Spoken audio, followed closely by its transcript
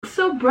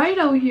so bright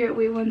out here.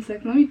 Wait 1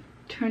 second. Let me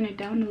turn it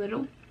down a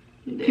little.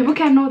 There. People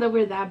can't know that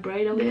we're that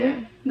bright over There.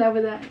 here. That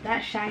we're that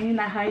shining,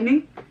 that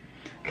shining.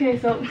 Okay,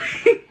 so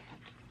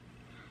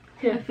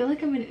I feel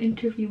like I'm in an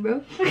interview,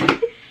 bro.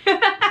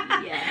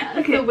 Yeah.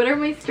 Okay. So what are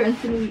my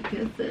strengths and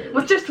weaknesses?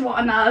 What's your SWOT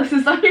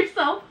analysis on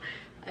yourself?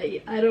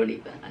 I don't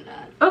even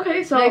know.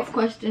 Okay, so Next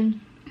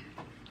question.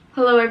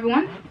 hello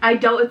everyone. I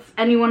doubt it's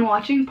anyone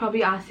watching.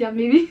 Probably Asya,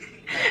 maybe.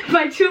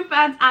 My two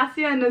fans,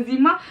 Asya and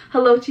Nazima.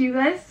 Hello to you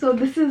guys. So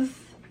this is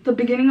the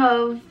beginning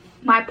of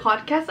my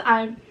podcast.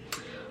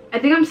 I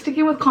think I'm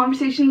sticking with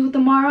Conversations with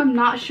Amara. I'm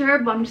not sure,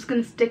 but I'm just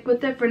gonna stick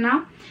with it for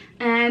now.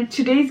 And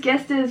today's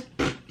guest is,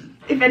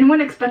 if anyone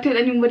expected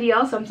anybody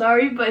else, I'm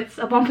sorry, but it's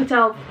Abam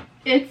Patel.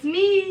 It's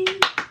me.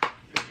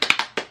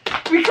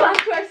 We clap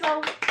to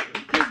ourselves.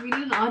 Because we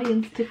need an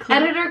audience to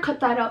clap. Editor, cut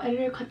that out.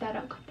 Editor, cut that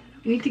out. Cut that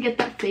out. We need to get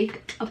that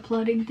fake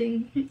applauding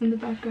thing in the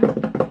background.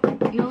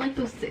 You know, like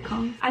those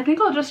sitcoms. I think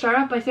I'll just start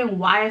off by saying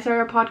why I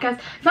started a podcast.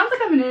 Sounds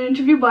like I'm in an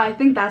interview, but I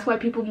think that's why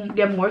people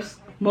get most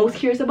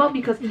curious about,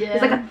 because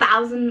there's like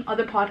 1,000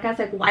 other podcasts.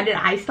 Like, why did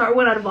I start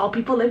one out of all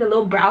people? Like a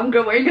little brown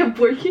girl wearing a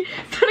burqa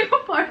starting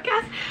a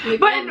podcast. Maybe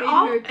But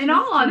in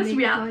all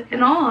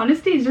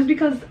honesty, it's just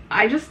because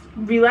I just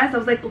realized I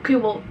was like, okay,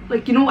 well,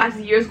 like, you know, as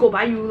the years go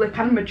by, you like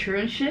kind of mature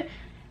and shit,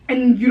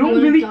 and you don't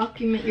really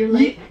document your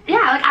life. Yeah,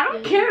 like I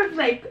don't care if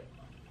like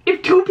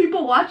if 2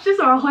 people watch this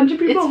or 100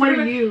 people. It's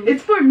whatever. for you.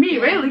 It's for me,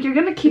 right? Like you're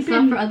gonna keep it's it.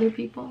 Not for other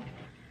people.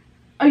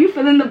 Are you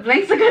filling the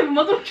blanks like I have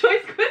multiple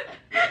choice quiz?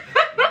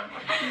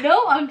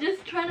 No, I'm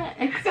just trying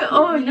to explain.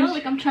 Oh, you know,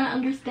 like I'm trying to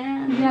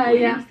understand. Yeah, what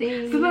yeah. you're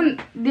saying. So then,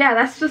 yeah,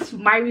 that's just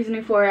my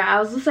reasoning for it. I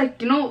was just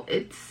like, you know,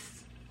 it's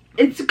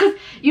because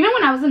even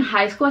when I was in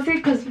high school, I say,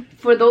 because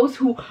for those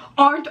who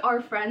aren't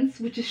our friends,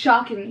 which is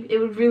shocking, it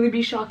would really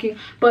be shocking,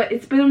 but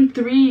it's been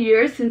 3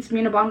 years since me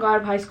and Abang got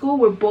out of high school.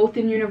 We're both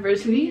in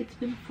university. It's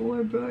been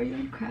 4, bro. Are you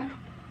gonna cry?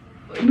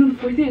 No, the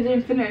 4th year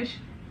didn't finish.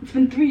 It's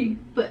been 3.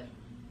 But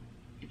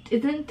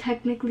isn't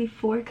technically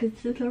 4 because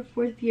this is our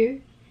 4th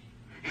year?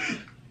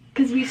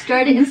 Because we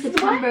started in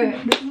September.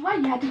 This is why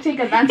you had to take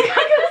advance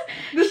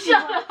classes.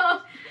 Shut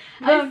up.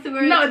 I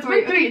swear. No, it's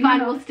been 3. Okay, fine,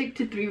 No. we'll stick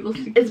to 3. We'll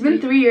stick to It's been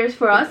 3 years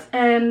for us,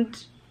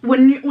 and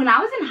when I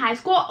was in high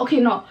school, okay,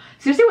 no,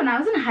 seriously, when I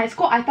was in high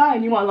school, I thought I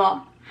knew a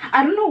lot.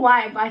 I don't know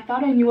why, but I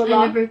thought I knew a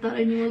lot. I never thought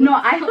I knew a lot. No,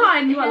 I thought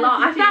I knew a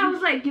lot. I thought I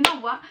was like, you know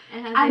what?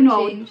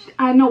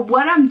 I know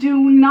what I'm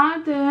doing.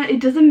 It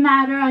doesn't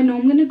matter. I know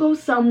I'm gonna go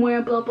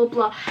somewhere. Blah blah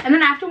blah. And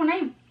then after, when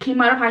I came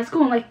out of high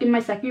school and like in my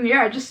 2nd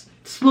year, I just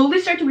slowly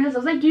started to realize, I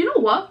was like, you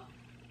know what?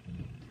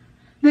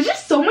 There's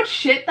just so much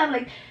shit that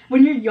like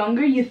when you're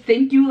younger, you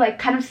think you like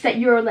kind of set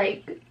your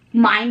like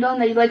mind on,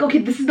 that you're like, okay,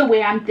 this is the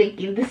way I'm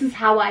thinking, this is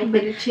how I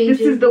think,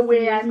 this is the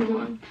way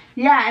I'm.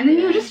 Yeah, and then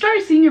you just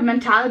start seeing your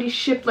mentality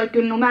shift, like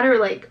no matter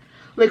like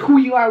who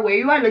you are, where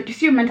you are, like you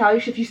see your mentality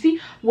shift, you see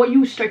what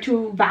you start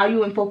to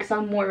value and focus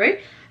on more,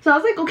 right? So I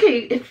was like, okay,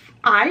 if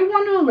I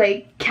want to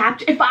like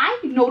capture, if I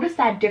notice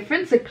that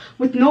difference, like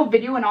with no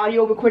video and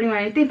audio recording or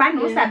anything, if I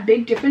notice that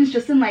big difference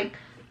just in like,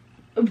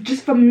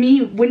 just from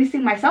me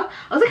witnessing myself,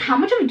 I was like, how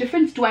much of a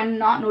difference do I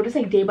not notice,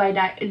 like day by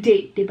day?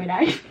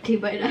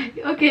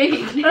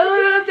 Okay.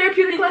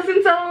 Therapeutic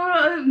lessons.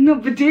 No,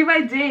 but day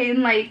by day,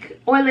 and like,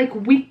 or like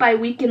week by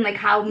week, and like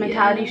how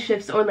mentality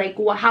shifts, or like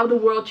how the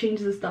world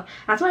changes and stuff.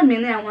 That's why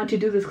mainly I want to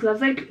do this, because I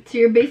was like, so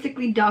you're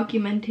basically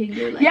documenting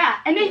your life. Yeah,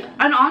 and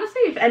and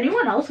honestly, if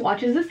anyone else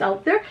watches this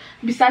out there,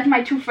 besides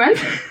my 2 friends,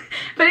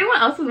 if anyone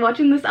else is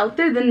watching this out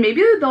there, then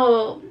maybe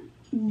they'll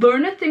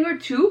learn a thing or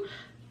two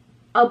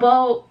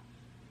about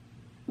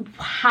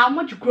how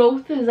much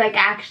growth is like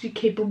actually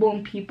capable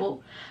in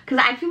people. Because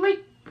I feel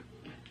like,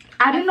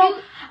 I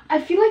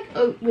feel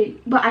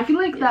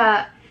like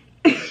that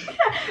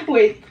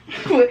wait,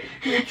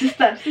 just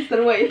that,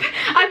 wait.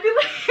 I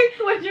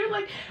feel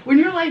like when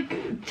you're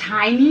like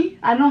tiny,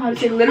 I don't know how to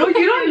say little,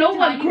 you don't know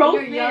what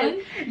growth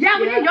is. Yeah,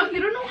 when you're young,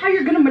 you don't know how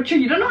you're gonna mature,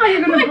 you don't know how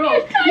you're gonna grow.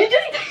 You're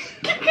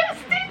gonna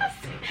stay the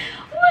same.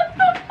 What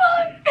the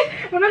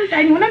fuck? When I'm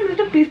tiny, when I'm a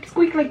little bit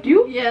squeak like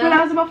you, when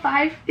I was about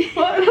 5,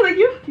 like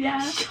you,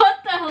 Shut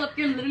the hell up,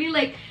 you're literally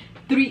like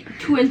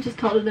 2 inches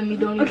taller than me,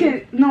 don't you?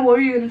 Okay, no, what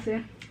were you gonna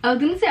say? I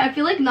was gonna say, I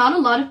feel like not a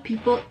lot of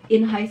people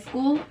in high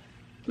school,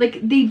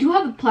 like they do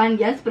have a plan,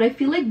 yes, but I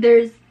feel like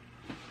there's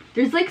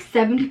like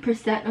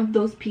 70% of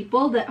those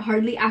people that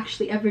hardly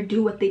actually ever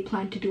do what they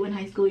plan to do in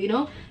high school, you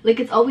know? Like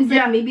it's always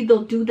like maybe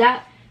they'll do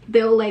that,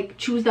 they'll like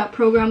choose that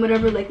program,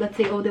 whatever, like let's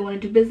say, oh, they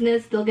want to do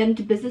business, they'll get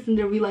into business and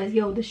they'll realize,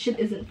 yo, this shit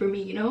isn't for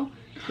me, you know?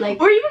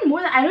 Like, or even more,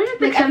 I don't even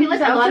think, like, I feel like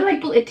a lot of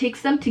people, it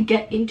takes them to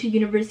get into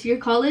university or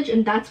college,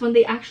 and that's when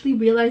they actually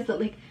realize that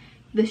like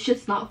this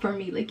shit's not for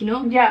me, like, you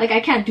know? Like I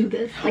can't do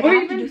this, like I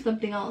have to do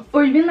something else.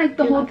 Or even like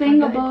the whole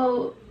thing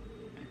about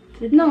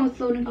it? No, it's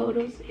loading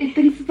photos. It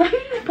thinks it's like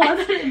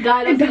It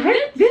died. It died?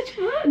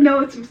 Bitch, what? No,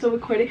 it's still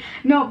recording.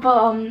 No,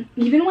 but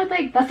even with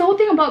like, that's the whole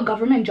thing about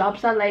government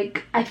jobs that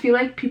like, I feel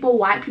like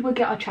why people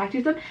get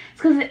attracted to them.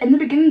 It's because in the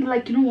beginning they're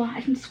like, you know what,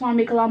 I just want to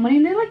make a lot of money.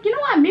 And they're like, you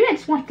know what, maybe I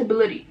just want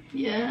stability.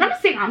 Yeah. And I'm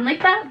not saying I'm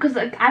like that because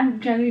like, I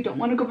generally don't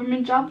want a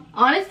government job.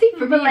 Honestly,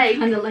 for me, like, it's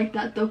kind of like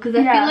that though. Because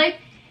I feel like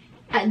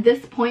at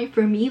this point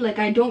for me, like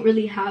I don't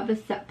really have a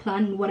set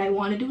plan in what I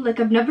want to do. Like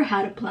I've never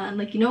had a plan,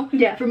 like, you know.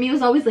 Yeah. For me it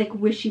was always like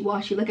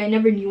wishy-washy. Like I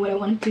never knew what I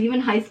wanted to do. Even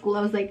in high school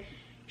I was like,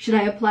 should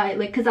I apply?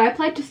 Like, because I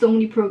applied to so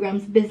many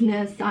programs,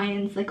 business,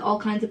 science, like all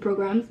kinds of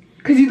programs.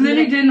 Because you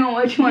literally didn't know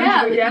what you wanted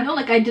to do. Yeah, you know,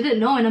 like I didn't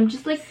know. And I'm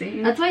just like,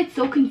 Same. That's why it's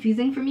so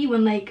confusing for me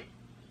when like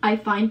I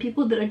find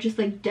people that are just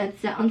like dead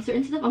set on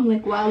certain stuff. I'm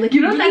like, wow, like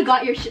you really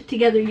got your shit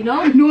together, you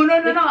know? No.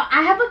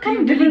 I have a kind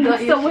of different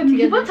really so when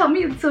people tell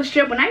me it's so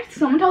straight, when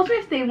someone tells me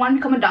if they want to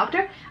become a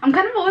doctor, I'm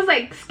kind of always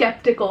like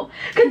skeptical.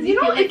 Because you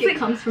know, like it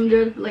comes from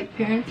their like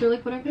parents or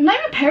like whatever. Not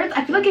even parents,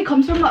 I feel like it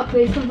comes from a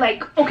place of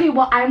like, okay,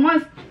 well I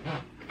want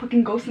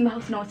fucking ghosts in the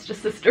house. No, it's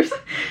just sisters.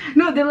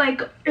 No, they're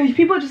like,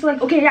 people are just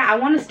like, okay, yeah, I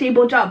want a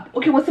stable job.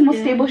 Okay, what's the most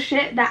stable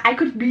shit that I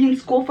could be in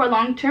school for a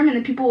long term, and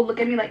then people will look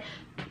at me like,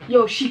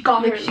 yo, she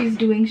got like her. She's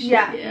doing shit.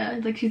 Yeah,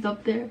 like she's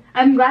up there.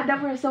 I'm glad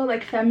that we're so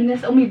like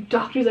feminist. Only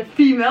doctors are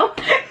female.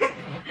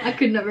 I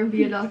could never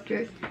be a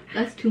doctor.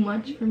 That's too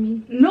much for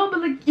me. No, but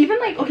like even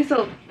like, okay,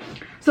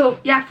 so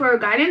yeah, for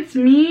guidance,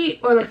 me,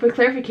 or like for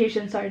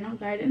clarification, sorry, not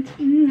guidance.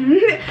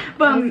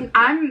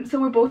 But so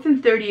we're both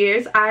in third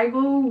years. I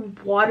go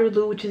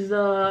Waterloo, which is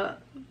a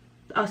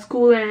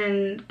school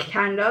in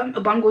Canada.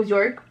 Abang goes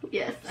York.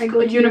 Yes, I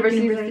go to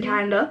universities in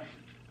Canada.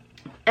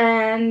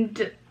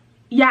 And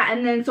yeah,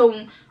 and then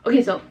so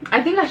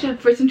I think I should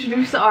first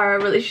introduce our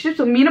relationship.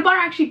 So me and Abang are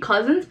actually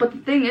cousins, but the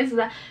thing is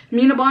that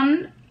me and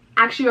Abang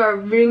actually are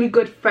really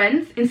good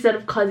friends instead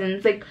of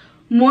cousins. Like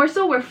more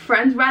so we're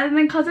friends rather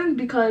than cousins,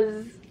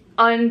 because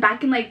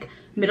back in like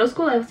middle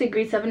school, I would say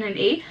grade 7 and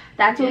 8,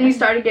 that's when we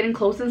started getting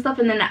close and stuff.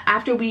 And then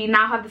after, we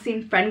now have the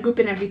same friend group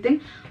and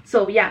everything.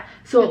 So yeah,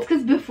 so it's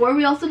because before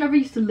we also never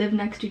used to live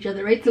next to each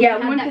other, right? So yeah,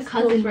 we had that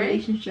cousin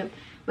relationship.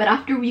 But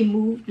after we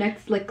moved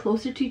next, like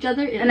closer to each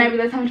other, and I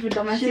realized how much of a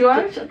dumbass you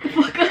are. Shut the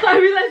fuck up. I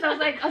realized, I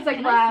was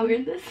like, wow. I swear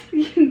in this?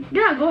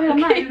 Yeah, go ahead. I'm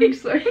not even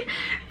swearing.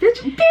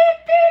 Bitch, beep, beep,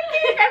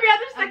 beep. Every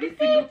other second,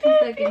 beep,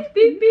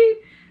 beep,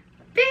 beep.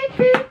 Beep,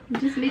 beep.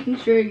 I'm just making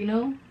sure, you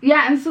know.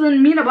 Yeah, and so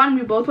then me and Abang,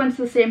 we both went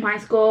to the same high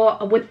school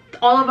with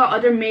all of our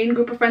other main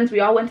group of friends.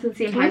 We all went to the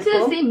same high school. We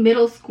went to the same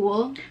middle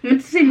school. We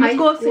went to the same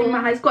middle school, same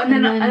high school,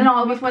 and then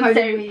all of us went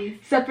to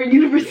separate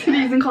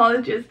universities and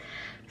colleges.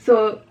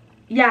 So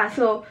yeah,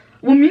 so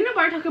when me and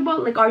Abang talk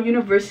about like our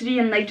university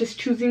and like just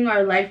choosing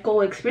our life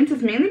goal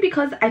experiences, mainly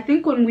because I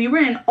think when we were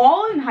in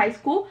high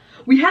school,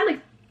 we had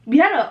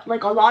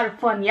a lot of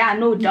fun. Yeah,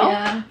 no doubt.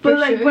 Yeah, but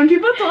like when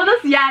people told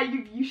us, yeah,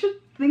 you should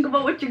think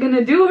about what you're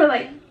gonna do, we're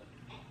like,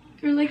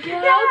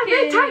 yeah,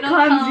 okay, the time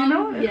comes, you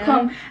know, it'll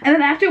come. And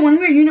then after, when we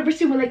were in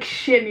university, we're like,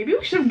 shit, maybe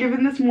we should have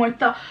given this more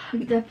thought.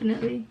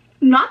 Definitely.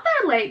 Not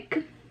that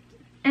like,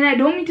 and I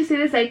don't mean to say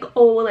this like,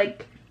 oh,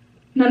 like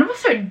none of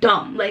us are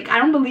dumb. Like I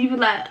don't believe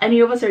that any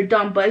of us are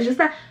dumb, but it's just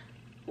that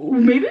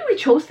maybe we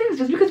chose things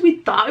just because we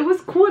thought it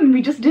was cool and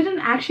we just didn't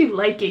actually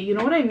like it. You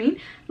know what I mean?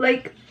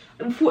 Like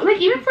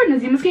even for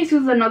Nazima's case,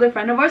 who's another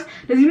friend of ours,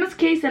 Nazima's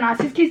case and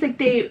Asia's case, like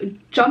they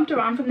jumped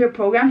around from their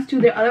programs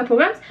to their other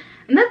programs,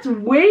 and that's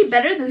way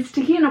better than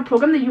sticking in a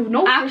program that you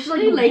know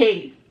actually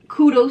like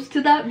kudos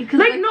to that, because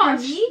like no,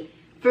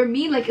 for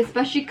me like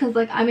especially because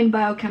like I'm in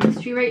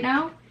biochemistry right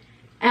now,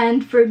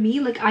 and for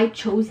me like I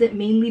chose it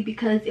mainly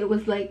because it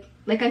was like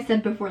I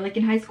said before, like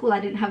in high school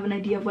I didn't have an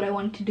idea of what I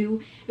wanted to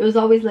do. It was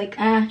always like,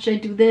 should I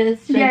do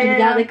this, should I do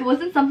that? Like it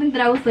wasn't something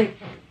that I was like,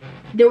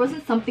 there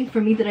wasn't something for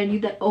me that I knew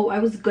that, oh, I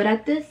was good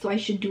at this so I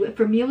should do it.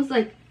 For me it was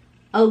like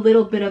a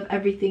little bit of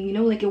everything, you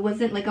know, like it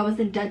wasn't like I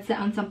wasn't dead set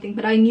on something,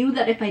 but I knew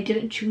that if I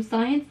didn't choose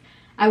science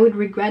I would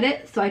regret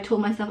it. So I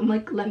told myself, I'm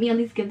like, let me at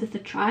least give this a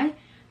try,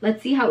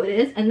 let's see how it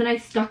is. And then I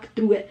stuck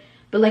through it.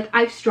 But like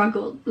I've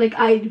struggled, like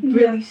I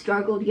really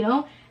struggled, you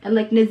know. And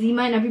like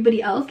Nazima and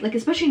everybody else, like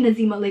especially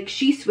Nazima, like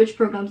she switched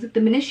programs. Like the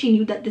minute she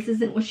knew that this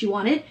isn't what she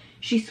wanted,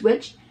 she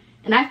switched.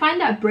 And I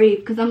find that brave,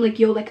 because I'm like,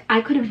 yo, like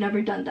I could have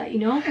never done that, you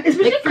know.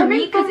 Especially like for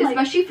me, because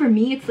especially for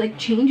me, it's like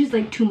change is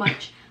like too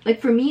much. Like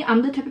for me,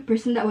 I'm the type of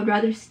person that would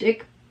rather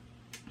stick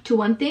to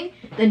one thing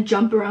than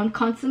jump around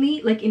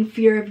constantly, like in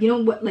fear of, you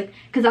know what, like,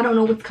 because I don't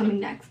know what's coming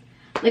next.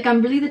 Like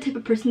I'm really the type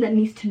of person that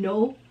needs to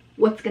know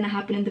what's gonna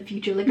happen in the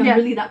future. Like I'm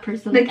really that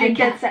person. Like I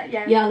get set,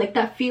 yeah, like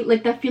that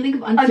feeling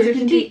of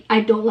uncertainty.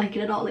 I don't like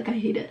it at all. Like I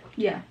hate it.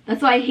 Yeah,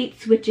 that's why I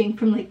hate switching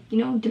from like, you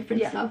know,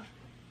 different stuff.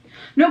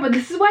 No, but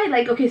this is why,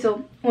 like, okay,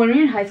 so when we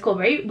were in high school,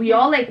 right, we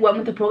all like went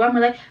with the program.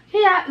 We're like,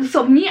 hey, yeah,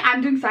 so me,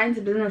 I'm doing science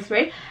and business,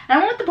 right, and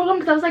I went with the program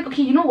because I was like,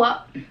 okay, you know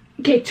what,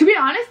 okay, to be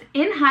honest,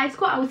 in high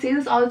school I would say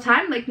this all the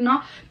time, like,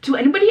 not to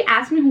anybody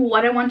ask me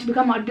what I want to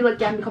become, I'd be like,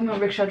 yeah, I'm becoming a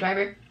rickshaw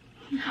driver.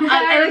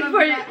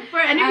 For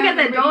any of you guys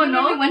that don't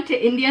know, we went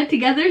to India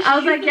together. I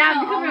was like, yeah,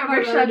 I'm becoming a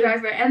rickshaw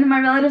driver. And then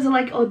my relatives are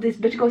like, oh, this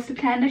bitch goes to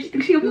Canada. She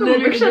thinks she'll be a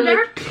rickshaw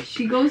driver. Like,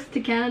 she goes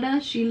to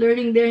Canada, she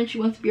learning there, and she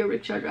wants to be a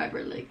rickshaw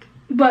driver. Like,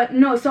 but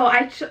no, so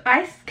I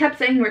kept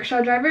saying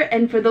rickshaw driver,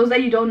 and for those of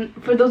you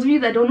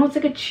that don't know, it's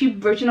like a cheap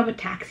version of a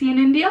taxi in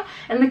India,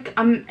 and like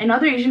in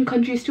other Asian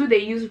countries too, they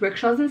use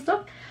rickshaws and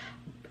stuff.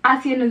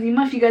 Asiya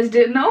Nazima, if you guys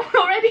didn't know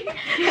already.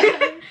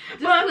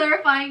 Just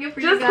clarifying it for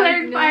you guys. Just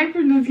clarifying for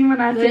Nazima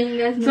and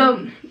Asiya.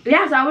 So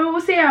yeah, so I would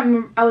always say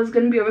I was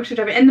gonna be a rickshaw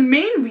driver, and the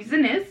main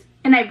reason is,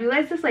 and I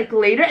realized this like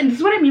later, and this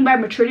is what I mean by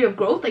maturity of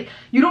growth. Like,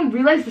 you don't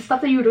realize the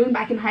stuff that you were doing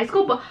back in high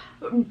school, but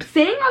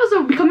saying I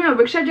was becoming a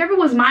rickshaw driver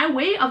was my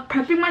way of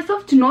prepping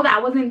myself to know that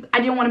I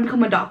didn't want to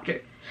become a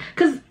doctor.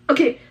 Cause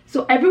okay,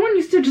 so everyone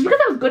used to, just because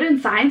I was good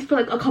in science for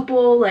like a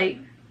couple like,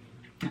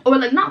 or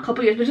like not a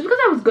couple years, but just because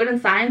I was good in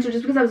science or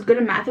just because I was good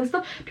in math and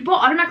stuff, people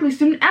automatically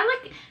assumed, and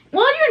like,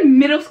 well, you're in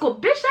middle school,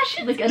 bitch, that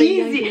shit's like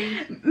easy.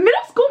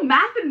 Middle school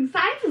math and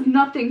science is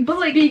nothing, but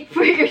like, speak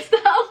for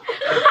yourself.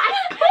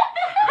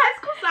 High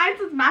school science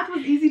and math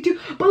was easy too,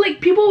 but like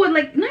people would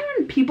like, not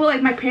even people,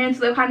 like my parents,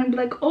 they'll kind of be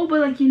like, oh,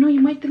 but like, you know, you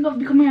might think of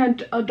becoming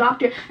a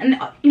doctor, and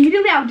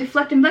immediately I would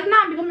deflect and be like,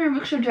 nah, I'm becoming a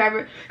rickshaw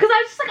driver, because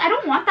I was just like, I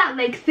don't want that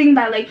like thing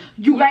that like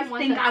you guys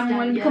think I'm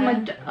going to become I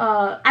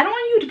don't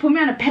want you to put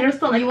me on a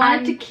pedestal. Like, you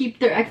wanted to keep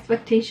their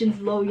expectations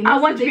low, you know. I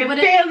want to be a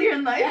failure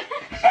in life.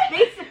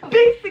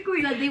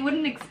 Basically, so they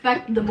wouldn't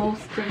expect the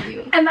most from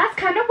you. And that's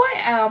kind of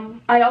why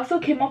I also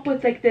came up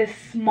with like this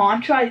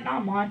mantra,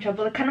 not mantra,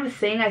 but like kind of a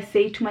saying I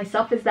say to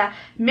myself is that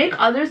make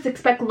others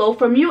expect low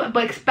from you,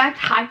 but expect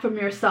high from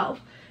yourself.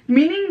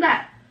 Meaning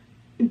that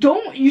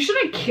you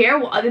shouldn't care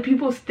what other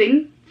people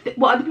think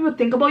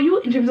about you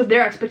in terms of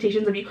their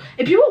expectations of you.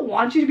 If people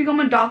want you to become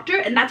a doctor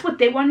and that's what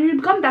they want you to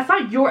become, that's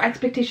not your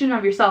expectation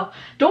of yourself.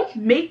 Don't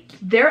make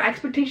their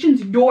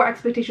expectations your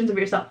expectations of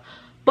yourself.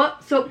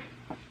 But so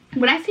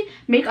when I say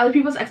make other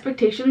people's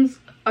expectations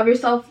of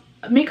yourself,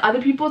 make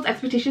other people's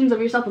expectations of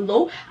yourself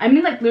low, I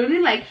mean like literally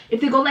like if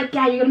they go like,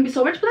 yeah, you're gonna be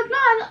so rich, but like,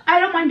 no, I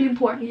don't mind being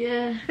poor.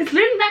 Yeah, it's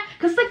literally that,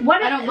 because like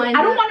what I don't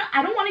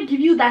want to give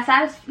you that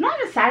not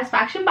even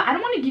satisfaction, but I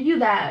don't want to give you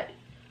that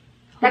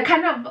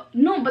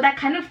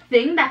kind of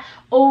thing that,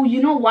 oh,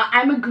 you know what,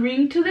 I'm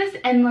agreeing to this,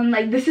 and then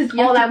like this is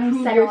all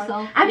I'm saying.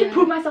 I have to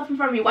prove myself in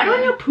front of you. Why do I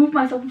need to prove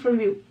myself in front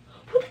of you?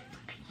 Who the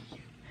fuck are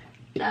you?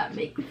 That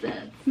makes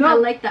sense. No, I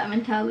like that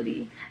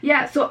mentality.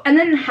 Yeah, so, and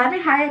then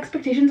having high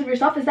expectations of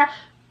yourself is that,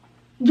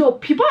 yo,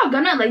 people are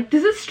gonna, like,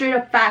 this is straight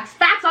up facts.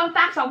 Facts on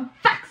facts on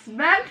facts,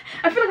 man.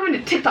 I feel like I'm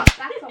in a TikTok.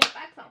 Facts on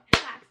facts on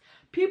facts.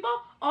 People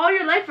all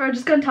your life are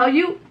just gonna tell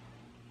you,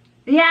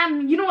 yeah,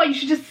 you know what, you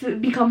should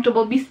just be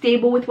comfortable, be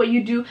stable with what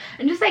you do,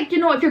 and just like, you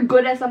know, if you're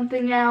good at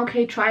something, yeah,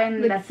 okay, try,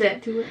 and like, that's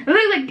it. And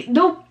like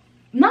they'll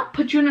not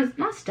put you in a,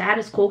 not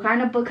status quo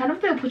kind of, but kind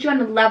of they'll put you on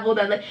a level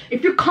that like,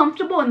 if you're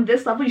comfortable in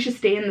this level, you should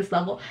stay in this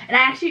level. And I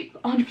actually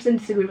 100%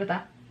 disagree with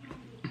that.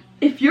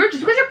 If you're,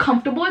 just because you're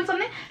comfortable in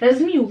something, that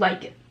doesn't mean you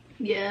like it.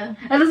 Yeah.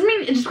 That doesn't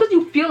mean, just because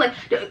you feel like,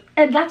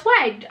 and that's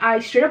why I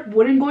straight up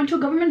wouldn't go into a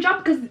government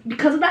job,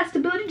 because of that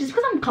stability. Just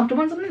because I'm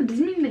comfortable in something, it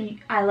doesn't mean that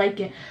I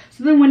like it.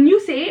 So then when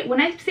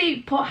I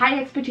say put high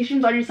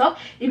expectations on yourself,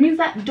 it means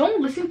that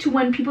don't listen to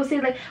when people say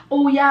like,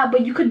 oh yeah,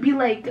 but you could be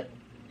like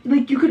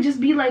you could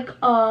just be like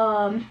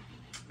a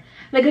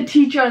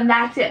teacher and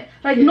that's it.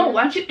 Like, no,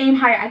 why don't you aim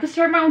higher? I could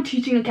start my own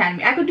teaching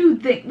academy. I could do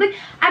things, like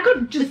I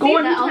could just go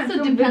on. That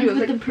also depends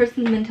with the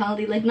person's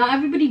mentality. Like, not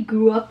everybody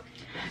grew up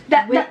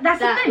that's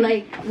the thing.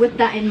 Like, with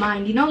that in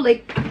mind, you know,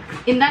 like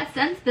in that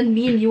sense, then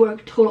me and you are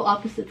total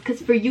opposites.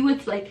 Because for you,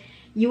 it's like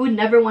you would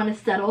never want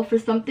to settle for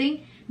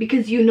something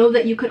because you know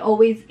that you could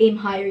always aim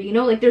higher. You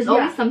know, like there's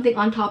always something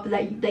on top of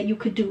that you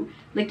could do.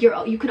 Like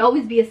you could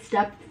always be a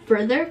step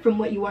further from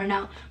what you are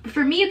now. But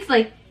for me, it's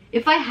like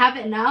if I have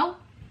it now,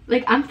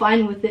 like I'm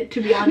fine with it,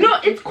 to be honest. No,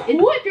 it's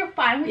cool if you're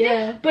fine with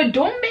it, but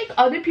don't make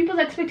other people's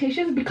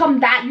expectations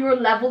become that your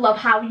level of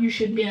how you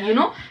should be, you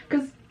know?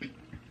 Because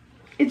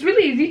it's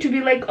really easy to be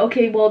like,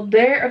 okay, well,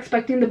 they're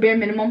expecting the bare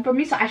minimum from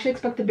me, so I should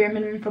expect the bare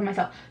minimum for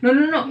myself. No.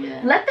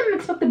 Yeah. Let them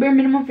expect the bare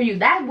minimum for you.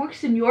 That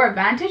works in your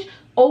advantage.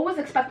 Always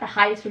expect the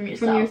highest from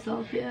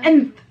yourself. Yeah.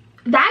 And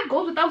that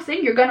goes without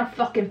saying, you're gonna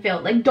fucking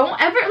fail. Like,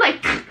 don't ever,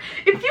 like,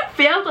 if you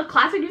failed a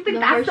class and you think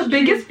that's the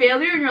biggest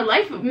failure in your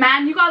life,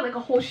 man, you got like a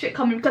whole shit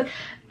coming. Because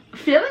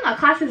failing a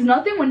class is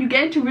nothing when you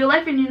get into real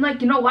life and you're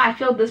like, you know what, I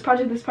failed this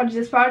project, this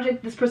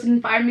person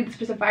fired me, this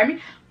person fired me,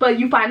 but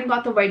you finally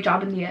got the right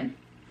job in the end.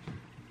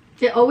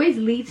 It always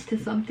leads to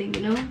something,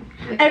 you know?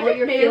 Like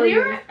every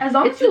failure, as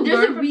long as you there's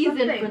learn a reason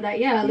something. for that,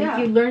 like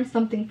you learn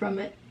something from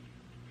it.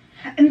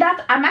 And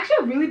I'm actually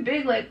a really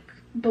big like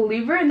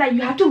believer in that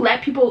you have to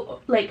let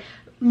people like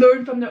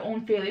learn from their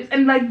own failures.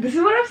 And like this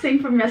is what I was saying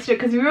from yesterday,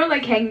 because we were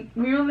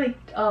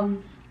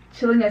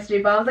chilling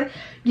yesterday, but I was like,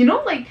 you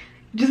know, like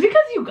just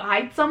because you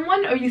guide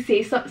someone or you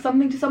say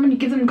something to someone, you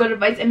give them good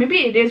advice, and maybe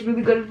it is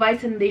really good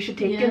advice and they should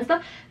take it and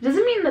stuff,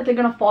 doesn't mean that they're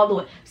gonna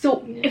follow it.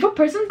 So if a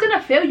person's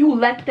gonna fail, you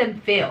let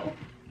them fail.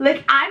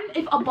 Like,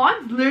 if a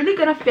bond's literally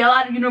gonna fail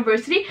out of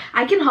university,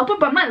 I can help her,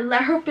 but I'm not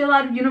let her fail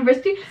out of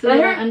university. So let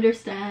her her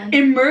understand,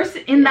 immerse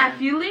in that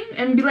feeling,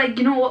 and be like,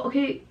 you know what,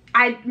 okay,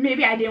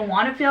 maybe I didn't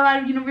want to fail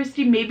out of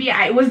university. Maybe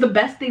it was the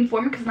best thing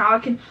for me, because now I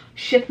can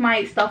shift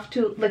my stuff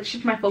to, like,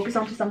 shift my focus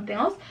onto something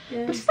else.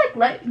 Yeah. But just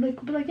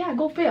be like, yeah,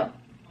 go fail.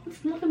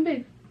 It's nothing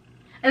big.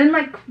 And then,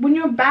 like, when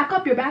you're back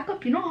up,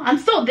 you know. I'm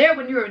still there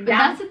when you're down. But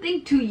that's the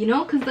thing too, you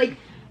know, because like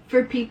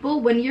for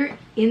people, when you're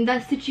in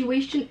that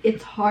situation,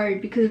 it's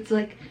hard, because it's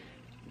like,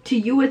 to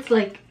you it's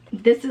like,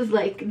 this is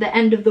like the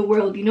end of the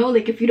world, you know,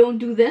 like if you don't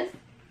do this,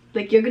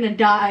 like you're gonna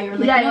die, or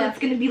like, you know, it's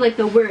gonna be like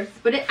the worst.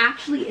 But it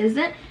actually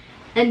isn't,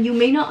 and you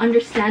may not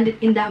understand it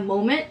in that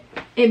moment.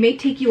 It may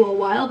take you a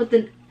while, but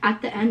then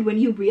at the end, when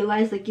you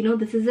realize, like, you know,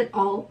 this isn't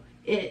all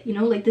it, you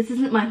know, like this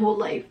isn't my whole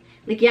life.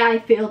 Like, yeah, I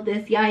failed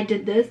this, yeah, I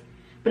did this,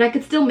 but I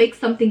could still make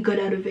something good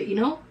out of it, you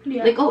know?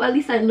 Yeah. Like, oh, at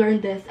least I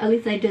learned this, at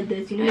least I did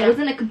this, you know? Yeah. It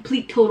wasn't a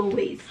complete total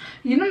waste.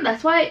 You know,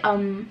 that's why,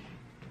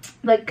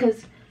 like,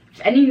 because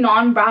any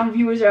non-brown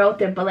viewers are out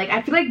there, but like,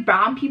 I feel like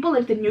brown people,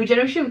 like the new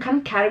generation, we kind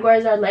of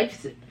categorize our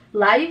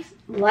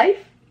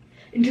life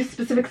into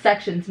specific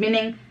sections,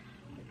 meaning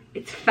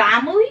it's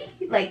family,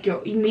 like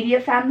your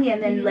immediate family,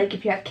 and then like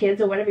if you have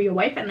kids or whatever, your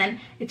wife, and then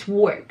it's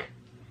work.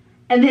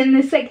 And then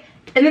it's like,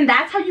 and then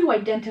that's how you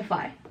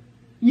identify.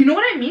 You know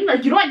what I mean?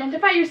 Like, you don't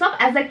identify yourself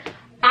as like,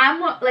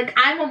 I'm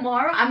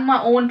Amara, I'm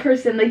my own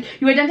person. Like,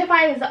 you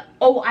identify as,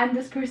 oh, I'm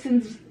this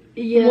person's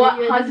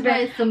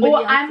husband,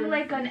 or I'm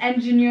like an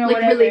engineer, or like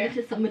whatever, related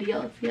to somebody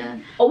else. Yeah,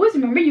 always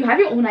remember, you have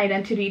your own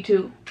identity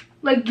too.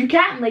 Like, you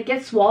can't like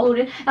get swallowed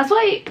in. That's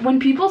why when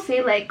people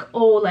say like,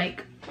 oh,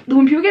 like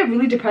when people get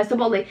really depressed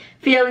about like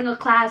failing a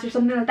class or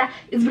something like that,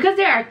 it's because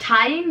they are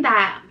tying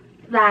that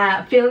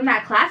failing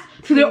that class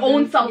to their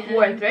own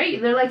self-worth,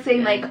 right? They're like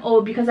saying like,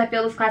 oh, because I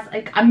failed this class,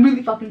 like I'm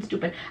really fucking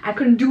stupid, I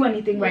couldn't do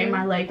anything right in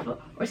my life,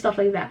 or stuff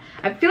like that.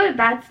 I feel like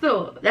that's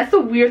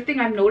the weird thing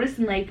I've noticed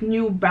in like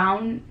new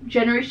brown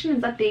generation,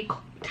 is that they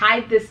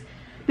tie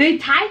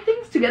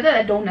things together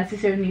that don't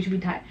necessarily need to be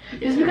tied.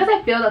 Just because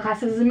I failed a class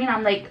doesn't mean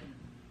I'm like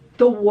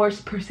the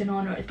worst person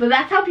on earth, but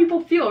that's how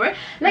people feel, right?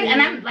 Like, and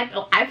I'm like,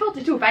 oh, I felt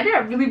it too. If I did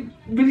a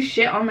really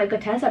shit on like a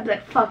test, I'd be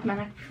like, fuck, man,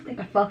 I feel like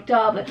I fucked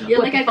up. Like, yeah,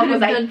 what the fuck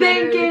was I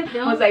thinking?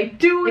 What was I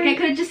doing? Like, I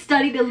could have just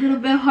studied a little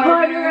bit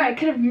harder. I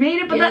could have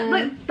made it, but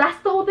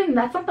that's the whole thing.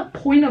 That's not the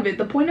point of it.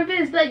 The point of it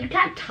is that you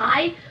can't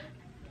tie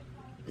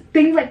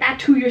things like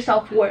that to your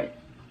self-worth.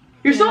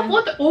 Your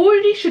self-worth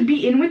already should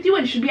be in with you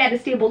and should be at a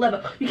stable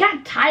level. You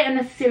can't tie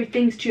unnecessary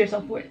things to your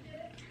self-worth.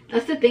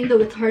 That's the thing, though.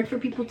 It's hard for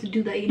people to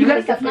do that. You know,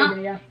 like,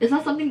 it's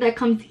not something that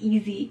comes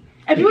easy.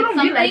 And people don't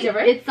realize it,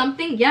 right? It's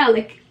something, yeah,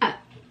 like,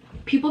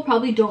 people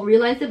probably don't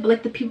realize it, but,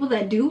 like, the people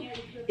that do,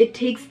 it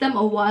takes them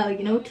a while,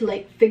 you know, to,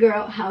 like, figure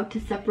out how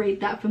to separate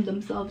that from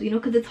themselves, you know,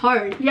 because it's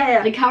hard.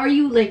 Yeah. Like, how are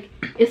you, like,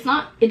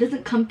 it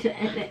doesn't come to,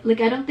 like,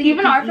 I don't think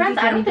even our friends,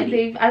 I don't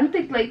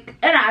think, like,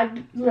 and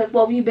I've, like,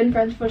 well, we've been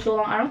friends for so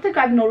long, I don't think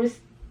I've noticed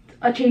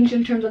a change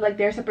in terms of like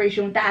their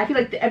separation with that. I feel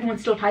like everyone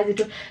still ties it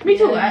to me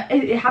too.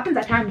 It happens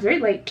at times, right?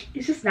 Like,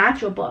 it's just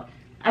natural, but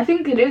I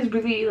think it is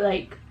really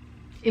like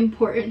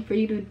important for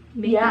you to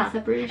make that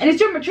separation. And it's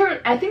your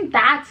mature. I think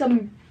that's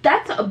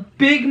a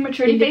big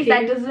maturity phase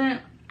that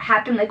doesn't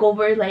happen like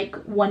over like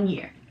 1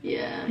 year.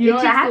 Yeah, you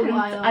know, that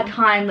happens a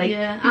time. Like,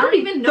 I don't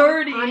even know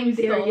if I'm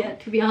there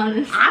yet, to be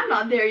honest. I'm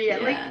not there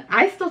yet. Like,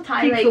 I still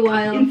tie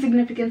like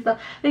insignificant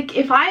stuff. Like,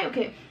 if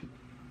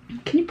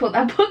can you pull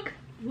that book?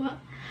 What?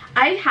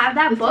 I have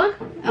that book.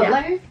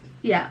 Outliers?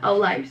 Yeah,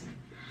 Outliers.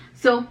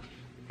 So,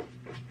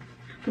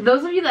 for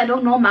those of you that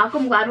don't know,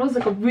 Malcolm Gladwell is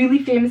like a really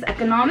famous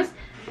economist,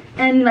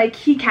 and like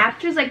he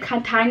captures like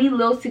tiny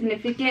little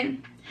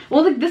significant.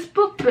 Well, like this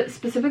book, but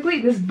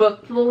specifically this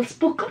book.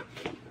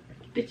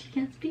 Bitch, you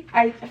can't speak.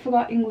 I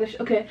forgot English.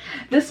 Okay,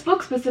 this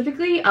book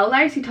specifically,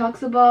 Outliers. He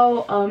talks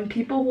about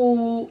people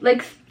who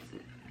like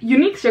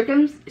unique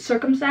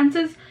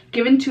circumstances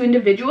given to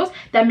individuals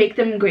that make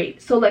them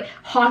great. So like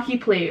hockey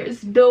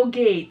players, Bill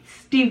Gates,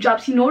 Steve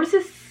Jobs. He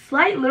notices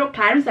slight little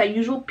patterns that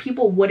usual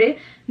people wouldn't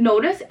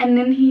notice, and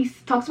then he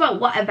talks about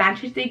what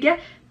advantage they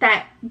get,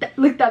 like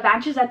the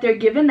advantage that they're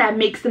given that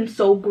makes them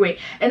so great.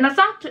 And that's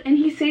not and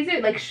he says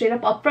it like straight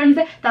up upfront. He's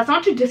like, that's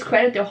not to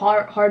discredit their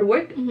hard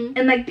work.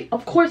 And like,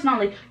 of course not.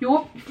 Like,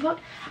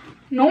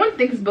 no one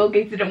thinks Bill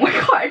Gates didn't work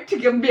hard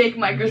to make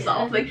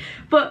Microsoft. Like,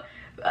 but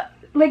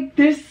like,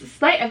 there's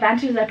slight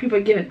advantages that people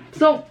are given.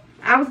 So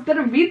I was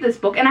gonna read this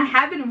book, and I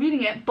have been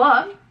reading it,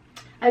 but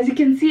as you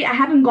can see, I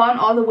haven't gone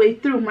all the way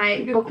through.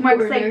 My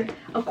bookmark's like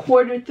a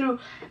quarter through,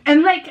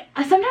 and like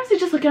sometimes I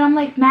just look at it, I'm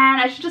like, man,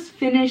 I should just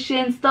finish it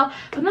and stuff.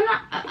 But then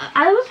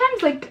other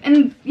times, like,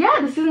 and yeah,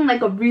 this isn't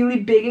like a really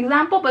big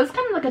example, but it's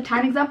kind of like a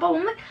tiny example.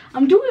 I'm like,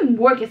 I'm doing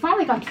work. It's not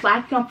like I'm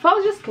slacking off. If I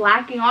was just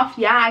slacking off,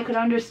 yeah, I could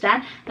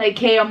understand. Like,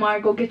 hey, Amar,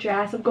 go get your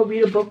ass up, go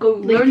read a book, go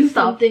learn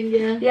stuff.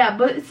 Yeah,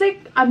 but it's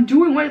like I'm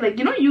doing work. Like,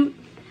 you know,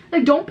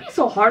 like, don't be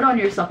so hard on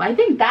yourself. I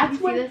think that's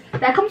what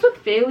that comes with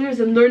failures,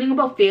 and learning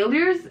about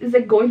failures is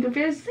like going through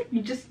failures. It's like,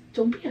 you just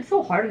don't be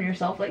so hard on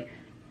yourself. Like,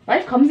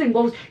 Life comes and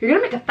goes. You're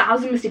gonna make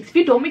 1,000 mistakes. If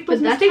you don't make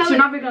those mistakes, you're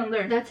not gonna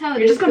learn. That's how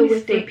it is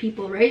with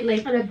people, right?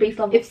 Like at a base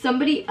level. If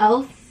somebody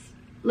else,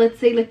 let's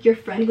say like your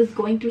friend was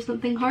going through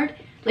something hard,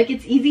 like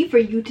it's easy for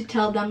you to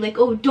tell them like,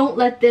 oh, don't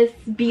let this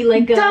be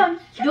like a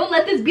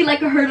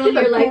hurdle in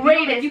your life. You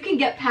know, like, you can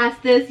get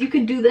past this. You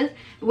can do this.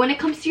 When it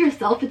comes to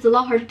yourself, it's a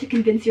lot harder to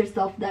convince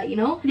yourself that, you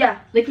know. Yeah.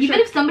 Like even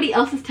if somebody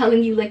else is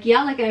telling you like,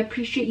 yeah, like I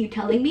appreciate you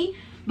telling me,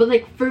 but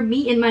like for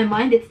me in my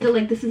mind, it's still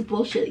like this is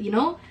bullshit, you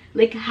know.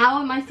 Like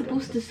how am I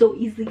supposed to so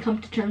easily come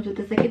to terms with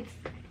this? Like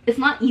it's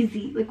not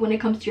easy. Like when it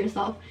comes to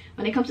yourself,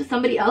 when it comes to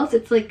somebody else,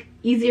 it's like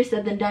easier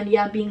said than done.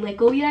 Yeah, being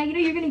like, oh yeah, you know,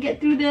 you're gonna get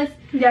through this.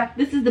 Yeah,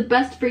 this is the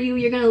best for you.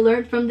 You're gonna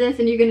learn from this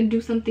and you're gonna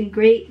do something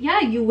great.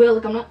 Yeah, you will.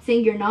 Like I'm not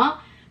saying you're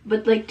not,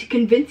 but like to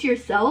convince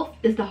yourself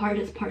is the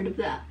hardest part of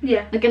that.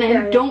 Yeah. Like, and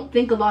I don't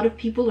think a lot of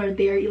people are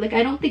there. Like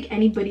I don't think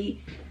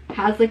anybody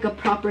has like a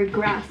proper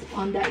grasp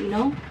on that, you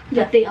know.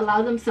 That they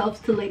allow themselves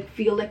to like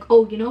feel like,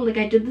 oh, you know, like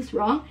I did this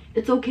wrong,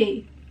 it's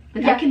okay,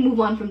 like I can move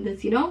on from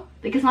this, you know.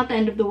 Like it's not the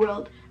end of the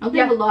world. I don't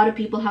think a lot of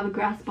people have a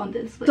grasp on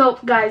this. Like, so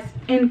guys,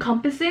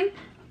 encompassing,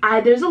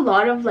 there's a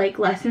lot of like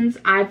lessons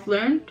I've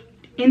learned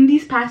in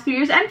these past 3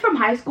 years and from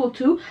high school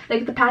too.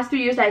 Like the past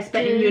 3 years I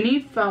spent in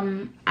uni,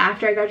 from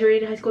after I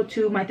graduated high school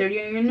to my 3rd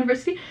year in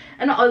university,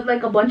 and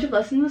like a bunch of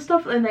lessons and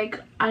stuff. And like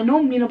I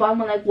know me and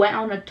Obama like went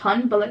on a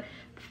ton, but like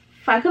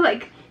if I could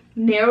like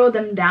narrow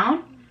them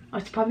down,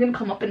 it's probably gonna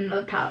come up in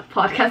another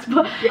podcast,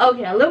 but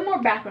okay, a little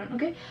more background.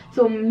 Okay,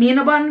 so me and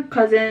Aban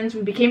cousins,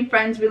 we became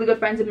friends, really good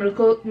friends in middle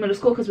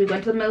school because we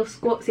went to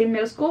the same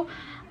middle school.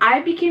 I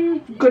became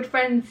good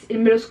friends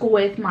in middle school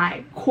with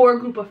my core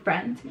group of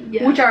friends,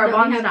 which are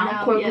Aban's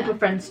now core group of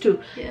friends too.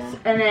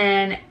 And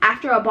then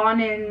after Aban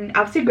in,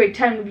 I would say grade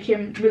 10, we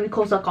became really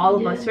close, like all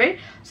of us, right?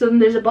 So then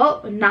there's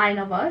about 9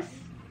 of us.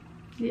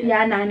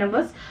 Yeah, 9 of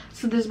us.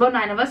 So there's about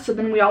 9 of us. So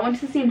then we all went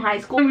to the same high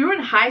school. We were in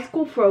high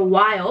school for a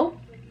while.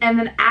 And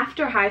then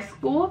after high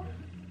school,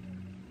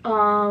 we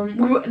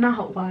were not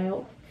a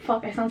while.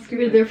 Fuck, I sound stupid.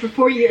 We were there for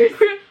 4 years.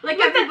 Like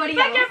everybody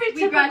else. Like every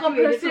typical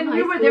person,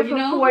 we were there for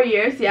 4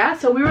 years, yeah.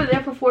 So we were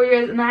there for 4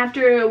 years, and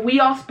after we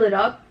all split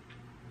up,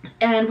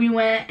 and we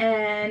went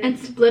and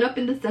split up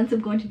in the sense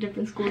of going to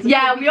different schools.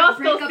 Yeah, we all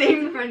still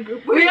same friend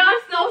group. We all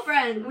still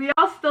friends. We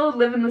all still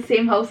live in the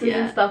same houses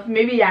and stuff.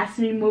 Maybe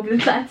Yasmin moved,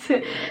 and that's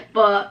it.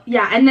 But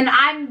yeah, and then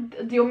I'm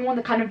the only one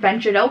that kind of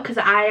ventured out because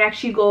I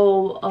actually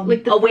go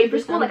like away for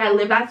school. Like I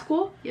live at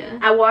school. Yeah.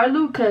 At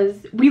Waterloo,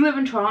 because we live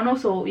in Toronto,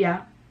 so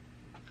yeah.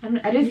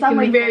 I didn't sound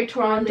like very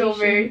Toronto.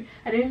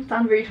 I didn't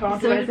sound very Toronto.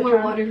 So it's more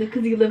Waterloo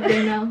because you live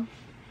there now.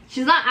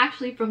 She's not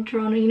actually from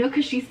Toronto, you know,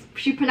 because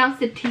she pronounced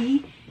the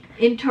T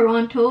in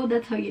Toronto.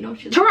 That's how you know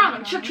she's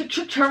Toronto.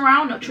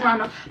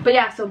 But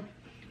yeah, so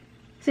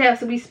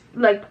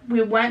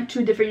we went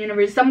to different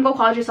universities. Some go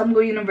colleges, some go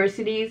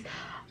universities.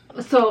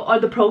 So are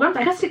the programs,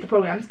 I guess take the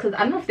programs because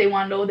I don't know if they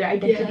want to know their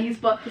identities,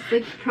 but it's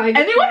like private.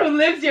 Anyone who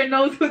lives here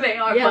knows who they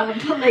are. Yeah,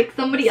 but like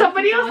somebody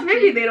else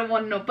maybe they don't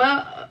want to know.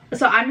 But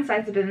so I'm in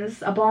science of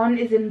business. Aban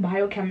is in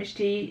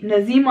biochemistry.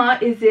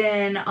 Nazima is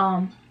in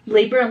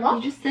labor and law.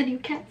 You just said you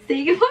can't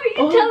say. Why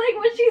are you telling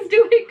what she's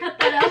doing? Cut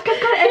that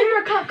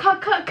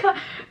out. Cut.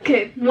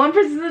 Okay, one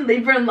person's in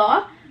labor and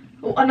law.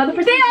 Another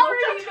person. You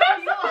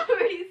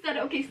already said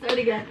it. Okay, start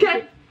again.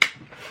 Okay.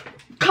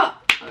 Cut.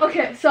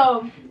 Okay,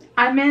 so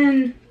I'm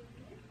in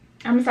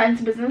science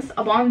and business.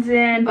 Aban's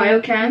in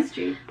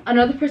biochemistry.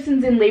 Another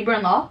person's in labor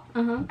and law.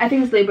 I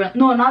think it's labor.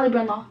 No, not labor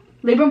and law.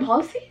 Labor and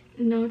policy.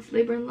 No, it's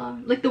labor and law.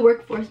 Like the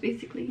workforce,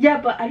 basically.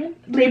 Yeah, but I don't...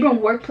 Labor and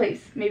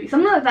workplace, maybe.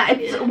 Something like that.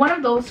 It's one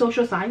of those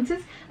social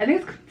sciences. I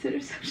think it's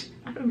considered social...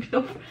 I don't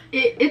know.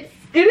 It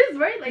is,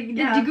 right? Like,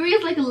 the degree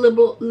is like a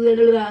liberal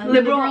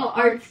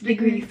arts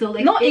degree. So,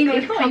 like... No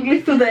English. No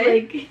English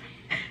today.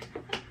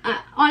 Like,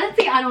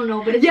 honestly, I don't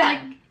know. But it's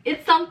like...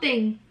 It's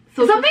something...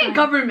 Something in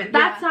government.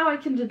 That's how I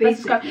can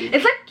describe.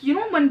 It's like, you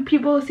know when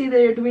people say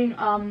they're doing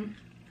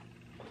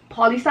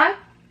poli-sci?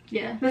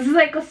 Yeah. This is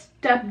like a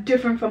step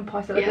different from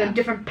poli-sci, like a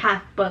different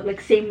path, but like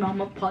same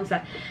normal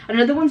poli-sci.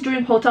 Another one's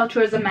doing hotel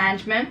tourism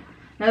management.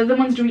 Another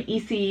one's doing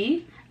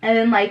ECE. And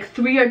then like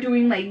 3 are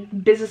doing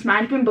like business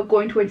management but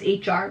going towards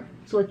HR.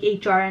 So like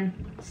HR and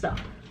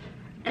stuff.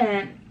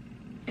 And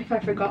if I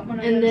forgot one,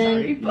 I'm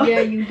sorry. But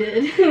yeah, you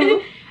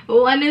did.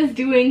 One is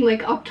doing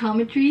like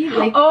optometry.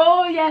 Like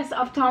oh yes,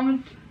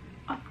 optometry.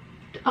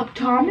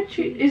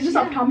 Is this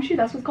optometry?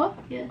 That's what's it's called?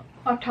 Yeah.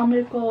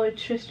 Optometrical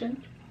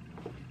assistant.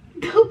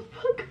 The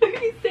fuck are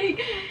you saying?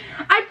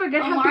 I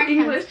forget how to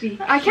English.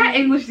 I can't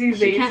English these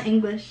days. She can't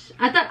English.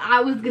 I thought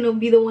I was gonna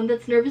be the one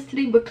that's nervous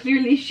today, but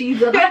clearly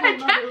she's at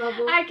another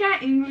level. I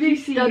can't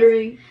English. She's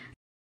stuttering.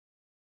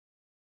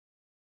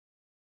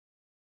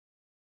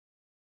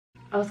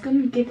 I was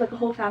gonna give like a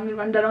whole family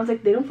rundown. I was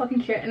like, they don't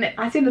fucking care. And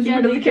I said,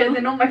 Nazima doesn't care.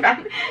 They know my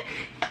family.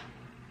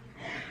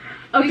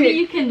 Okay. Maybe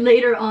you can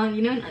later on,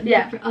 you know, in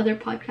different other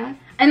podcasts.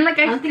 And like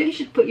I don't think you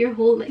should put your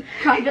whole like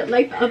private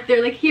life out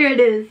there. Like here it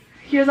is.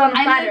 Here's on the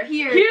platter. I live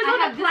here. Here's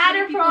on the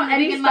platter for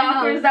any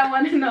stalkers that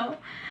want to know.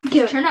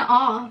 Just turn it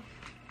off.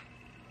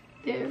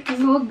 There.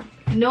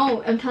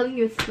 No, I'm telling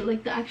you, it's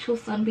like the actual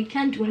sun. We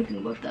can't do anything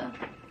about that.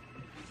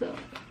 So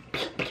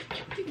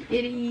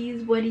it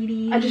is what it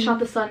is. I just shot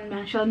the sun,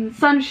 man. Shun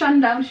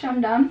down.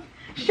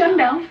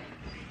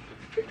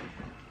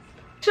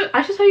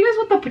 I should tell you guys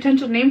what the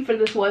potential name for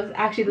this was.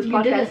 Actually, this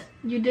podcast.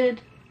 You did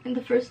in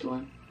the first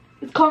one.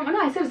 It's no,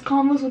 I said it's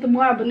Convos with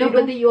Amara, but no,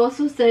 but you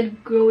also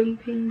said growing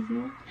pains,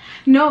 no?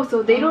 No,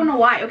 so they don't know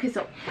why.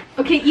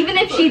 Okay, even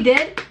if she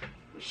did,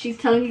 she's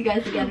telling you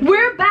guys again.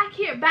 We're back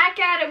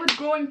at it with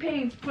growing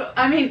pains.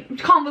 I mean,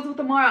 Convos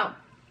with Amara.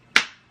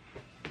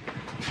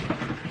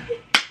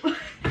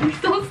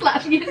 Don't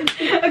slap me.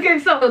 Okay,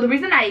 so the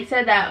reason I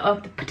said that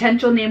the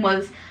potential name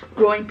was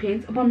growing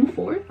pains upon the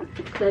fourth,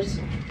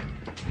 because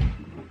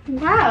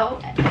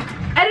wow,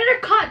 editor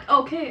cut.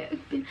 Okay,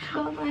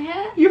 got my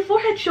head. Your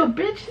forehead show,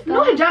 bitch.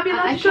 No hijab, you're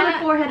allowed to show your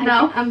forehead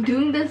now. I'm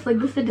doing this like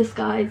this is a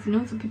disguise, you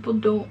know, so people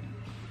don't.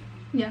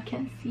 Yeah,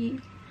 can't see.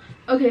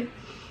 Okay,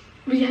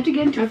 we have to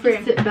get into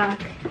frame. Sit back.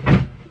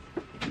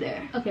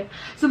 There. Okay,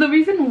 so the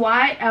reason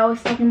why I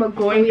was talking about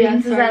growing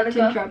pains is that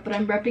but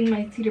I'm repping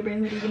my Cedar Bay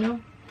hoodie, you know.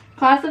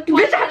 Class of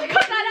 20. Bitch, I have to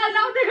cut that out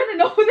now. They're gonna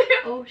know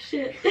there. Oh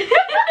shit.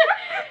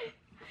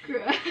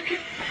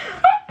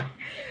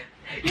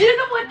 You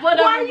know what?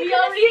 Whatever. Why are you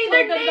gonna say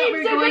their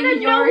names? They're gonna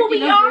know who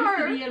we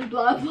are. And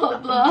blah blah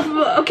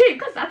blah. Okay,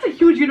 because that's a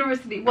huge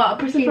university. Wow, a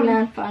person from.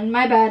 Man, fun.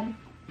 My bad.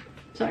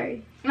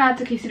 Sorry. Nah,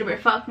 it's okay, Cedar Bay.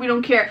 Fuck, we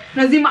don't care.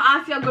 Nazima,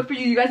 Asia, good for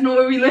you. You guys know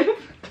where we live.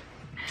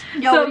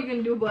 Yo, so, what are you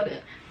gonna do about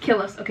it?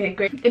 Kill us. Okay,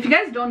 great. If you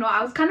guys don't know,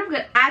 I was kind of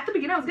gonna, at the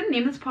beginning I was gonna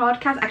name this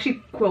podcast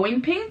actually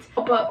Growing Pains,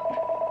 but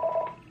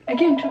I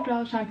get interrupted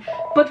all the time.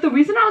 But the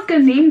reason I was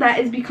gonna name that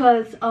is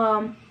because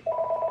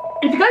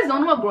if you guys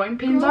don't know what growing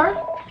pains are,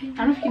 I don't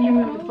know if you can hear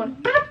me over the phone.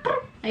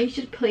 You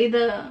should play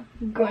the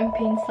growing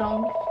pains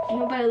song, you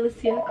know, by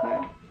Alicia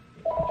Cara.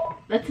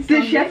 That's a song.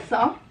 Did she have a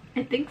song?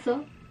 I think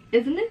so.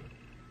 Isn't it?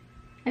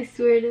 I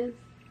swear it is.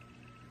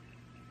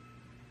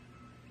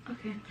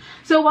 Okay.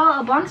 So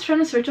while Abon's trying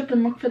to search up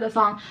and look for the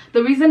song,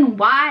 the reason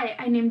why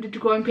I named it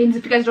Growing Pains,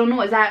 if you guys don't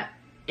know, is that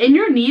in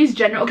your knees,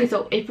 okay,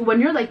 so when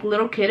you're like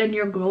little kid and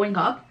you're growing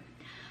up,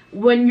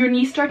 when your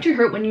knees start to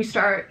hurt when you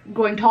start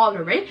growing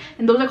taller, right?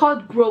 And those are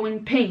called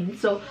growing pains.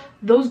 So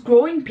those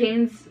growing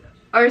pains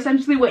are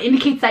essentially what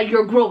indicates that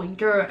you're growing.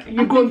 You're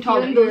growing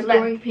taller. I've been feeling those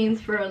growing pains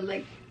for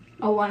like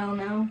a while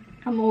now.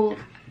 I'm old.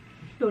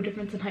 No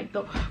difference in height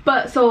though.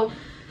 But so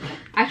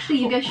actually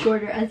you get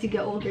shorter as you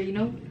get older, you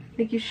know?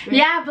 Like you shrink.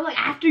 Yeah, but like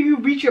after you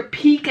reach your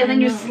peak and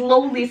then you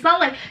slowly, it's not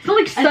like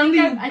suddenly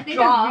I think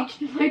I've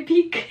reached my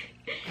peak.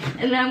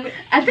 And then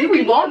I think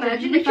we all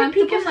imagine if I'm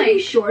supposed to be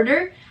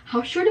shorter,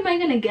 how short am I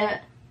gonna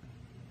get?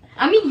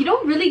 I mean, you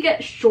don't really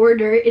get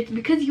shorter. It's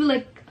because you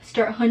like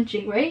start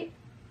hunching, right?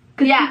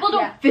 Because people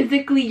don't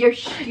physically, your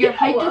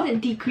height doesn't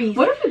decrease.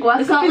 What if we go what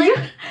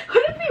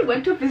if we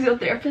went to a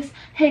physiotherapist?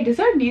 Hey, does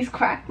our knees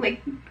crack?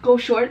 Like go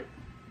short?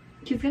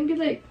 She's gonna be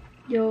like,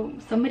 yo,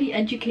 somebody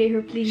educate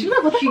her, please. She's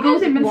like, what the fuck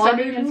goes in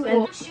studying in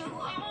school?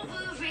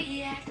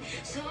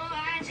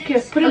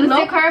 Okay, put it low.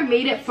 Alicia Cara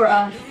made it for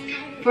us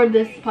for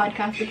this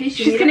podcast. Okay,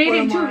 she's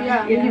Canadian too.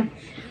 Yeah.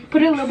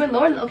 Put it a little bit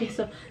lower. Okay,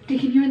 so you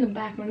can hear in the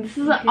background. This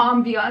is an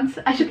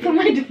ambiance. I should put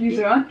my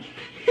diffuser on.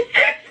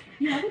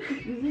 You have a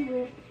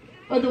diffuser?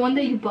 Oh, the one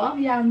that you bought?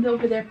 Yeah, I'm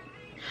over there.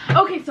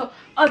 Okay, so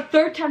a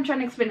third time trying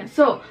to explain it.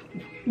 So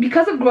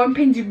because of growing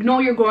pains, you know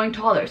you're growing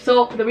taller.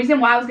 So the reason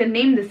why I was gonna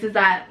name this is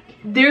that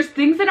there's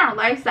things in our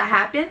lives that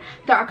happen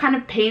that are kind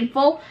of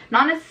painful.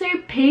 Not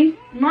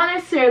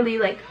necessarily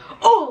like,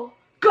 oh,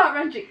 gut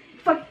wrenching,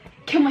 fuck,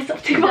 kill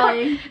myself, not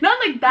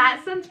like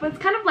that sense, but it's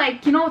kind of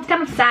like, you know, it's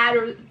kind of sad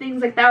or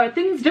things like that, or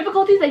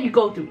difficulties that you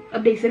go through,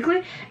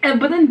 basically.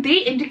 But then they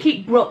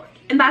indicate growth,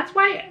 and that's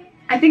why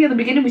I think at the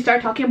beginning we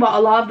started talking about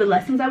a lot of the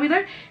lessons that we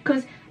learned,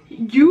 because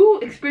you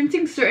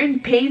experiencing certain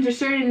pains or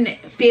certain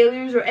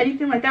failures or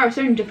anything like that, or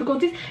certain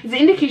difficulties, is an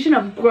indication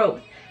of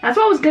growth. That's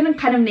why I was gonna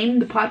kind of name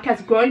the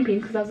podcast Growing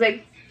Pains, because I was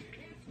like,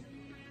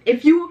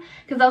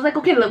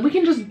 okay, like, we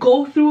can just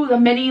go through the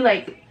many,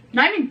 like,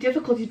 not even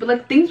difficulties, but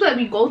like things that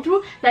we go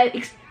through that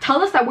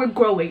tell us that we're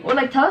growing, or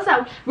like tell us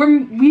that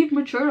we've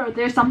matured, or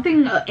there's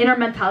something in our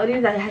mentality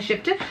that has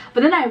shifted.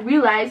 But then I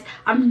realized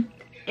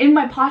in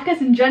my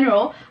podcast in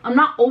general, I'm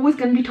not always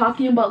gonna be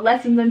talking about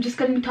lessons. I'm just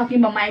gonna be talking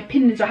about my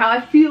opinions or how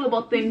I feel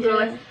about things, or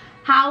like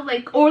how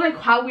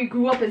how we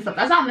grew up and stuff.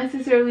 That's not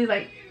necessarily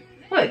like,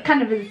 well, it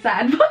kind of is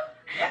sad, but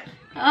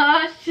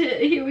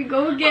shit, here we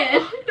go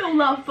again. No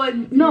love, but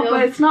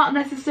but it's not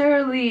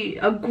necessarily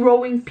a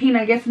growing pain,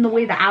 I guess, in the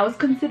way that I was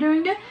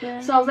considering it. Yeah.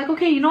 So I was like,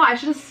 okay, you know, I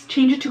should just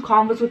change it to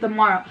Convos with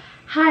Amara.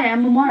 Hi,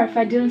 I'm Amara. If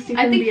I didn't stick,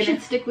 I think you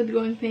should stick with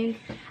growing pains.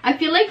 I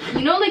feel like,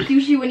 you know, like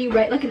usually when you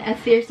write like an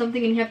essay or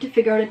something and you have to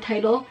figure out a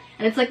title,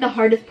 and it's like the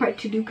hardest part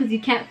to do because you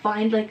can't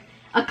find like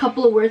a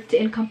couple of words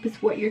to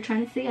encompass what you're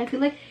trying to say. I feel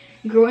like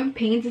growing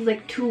pains is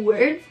like 2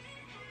 words.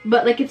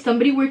 But like if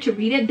somebody were to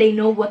read it, they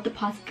know what the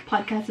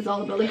podcast is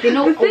all about. Like they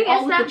know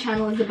all what the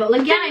channel is about.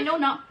 Like, yeah, I know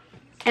not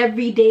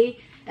every day,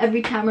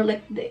 every time, or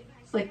like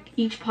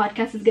each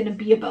podcast is gonna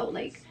be about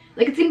like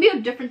it's gonna be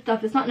about different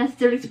stuff. It's not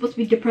necessarily supposed to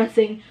be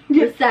depressing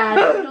or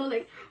sad. You know,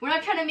 like we're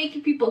not trying to make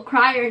you people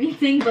cry or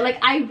anything, but like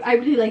I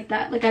really like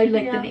that. Like I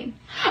like the name.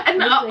 And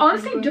like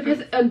honestly,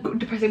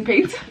 depressing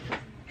pains.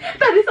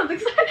 That is something.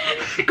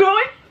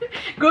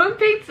 growing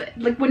pains.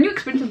 Like when you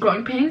experience a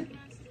growing pain,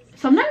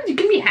 sometimes you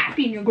can be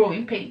happy in your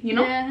growing pain. You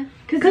know? Yeah.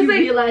 Because you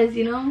realize,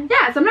 you know.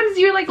 Yeah. Sometimes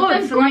you're like,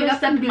 sometimes oh, it's growing up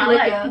to be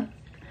like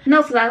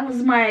No, so that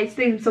was my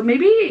thing. So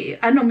maybe,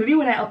 I don't know, maybe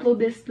when I upload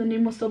this, the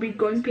name will still be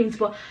Growing Pains.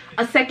 But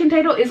a second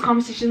title is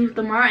Conversations with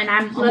Amara, and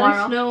I'm Amara. Let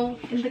us know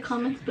in the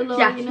comments below.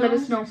 Yeah, you know? let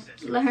us know.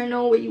 Let her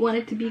know what you want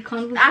it to be.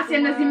 Conversations Asia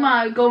and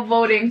Nazima, go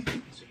voting.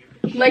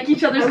 Like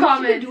each other's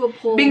comments. Do a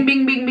poll. Bing,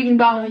 bing, bing, bing,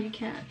 bong. No, you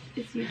can't.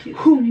 It's YouTube.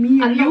 Who,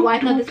 me? I don't know why I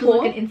thought this was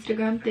poll? like an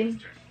Instagram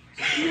thing.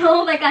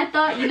 No, like I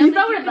thought, you know. You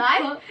thought we're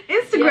live?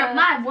 Instagram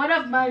live. What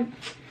up,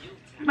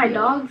 my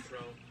dogs?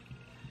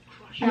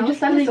 I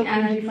just said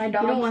my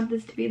dogs. We don't want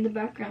this to be in the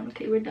background.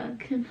 Okay, we're done.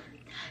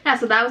 Yeah,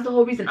 so that was the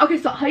whole reason. Okay,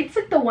 so height's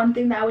like the one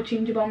thing that I would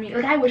change about me.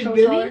 Like I wish I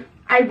was taller.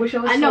 I wish I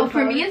was. I know.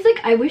 For me, it's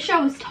like I wish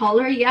I was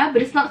taller. Yeah,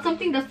 but it's not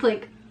something that's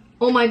like,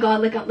 oh my god,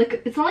 like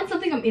it's not like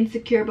something I'm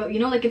insecure about. You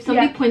know, like if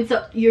somebody points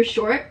out you're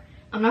short,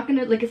 I'm not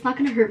gonna like it's not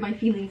gonna hurt my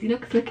feelings. You know,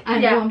 because like I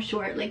know I'm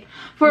short. Like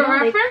for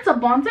reference, a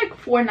Bond's like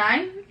 4'9",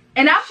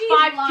 and I'm 5'2".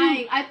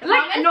 Lying. I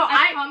promise.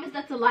 I promise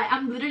that's a lie.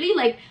 I'm literally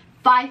like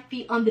 5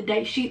 feet on the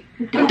dot.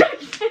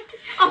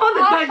 I'm on the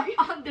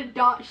dot. On the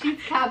dot. She's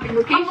capping.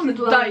 Okay, I'm on the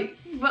dot.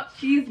 But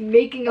she's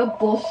making up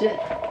bullshit.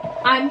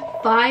 I'm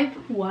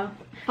 5. Wow.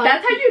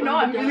 That's how you know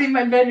I'm really in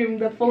my bedroom.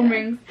 The phone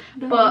rings.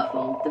 The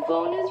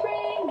phone is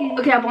ringing.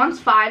 Okay, Abon's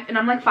 5 and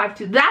I'm like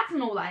 5'2". That's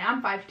no lie.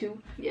 I'm 5'2".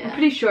 Yeah. I'm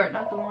pretty short,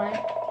 not gonna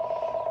lie.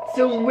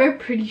 So we're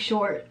pretty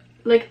short.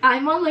 Like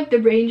I'm on like the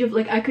range of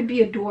like I could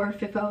be a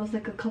dwarf if I was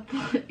like a couple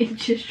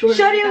inches shorter.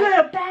 Shut your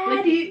little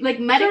baddie. Like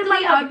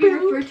medically I would be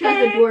referred to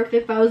as a dwarf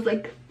if I was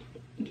like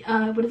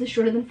what is it,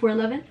 shorter than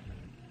 4'11",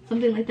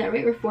 something like that,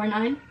 right? Or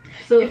 4'9".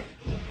 So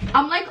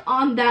I'm like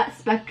on that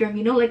spectrum,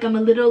 you know, like I'm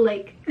a little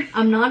like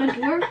I'm not a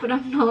dwarf, but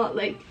I'm not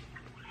like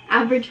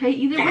average height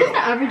either. What is the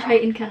average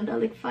height in Canada?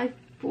 Like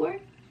 5'4"?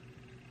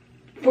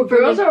 For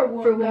girls like,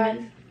 or for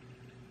women?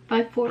 5'4".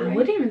 I right?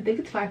 wouldn't even think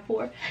it's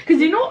 5'4",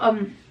 because you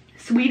know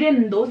Sweden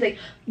and those like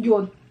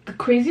the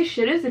craziest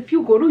shit is if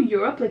you go to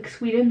Europe, like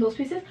Sweden, those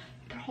places,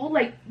 they're all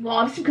like, well,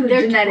 obviously because of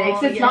genetics.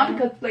 Tall, it's not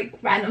because like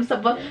random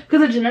stuff, but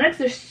because of genetics,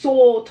 they're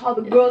so tall.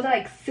 The girls are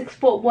like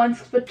 6'1",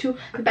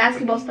 6'2",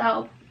 basketball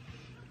style.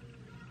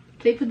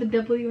 Play for the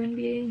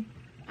WNBA.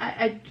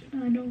 I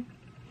know.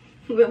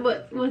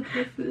 What's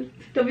this?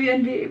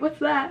 WNBA, what's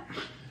that?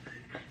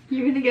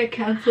 You're gonna get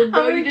cancelled,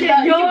 bro. You yours.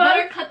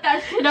 better cut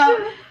that shit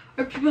out,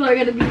 or people are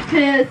gonna be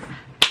pissed.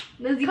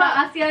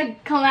 Nazima Asia,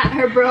 come at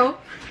her, bro.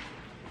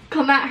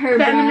 Come at her,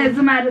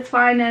 Feminism at its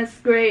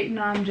finest. Great.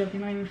 No, I'm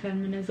joking. Not even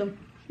feminism.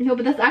 No,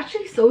 but that's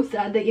actually so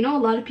sad that, you know, a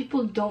lot of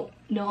people don't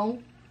know.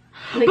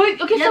 Like,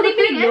 but okay, so they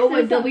may know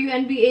what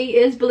WNBA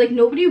is, but like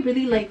nobody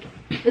really like.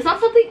 It's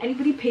not something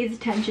anybody pays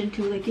attention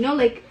to. Like, you know,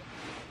 like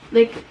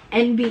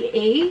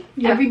NBA.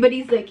 Yeah.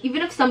 Everybody's like,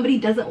 even if somebody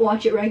doesn't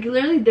watch it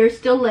regularly, they're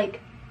still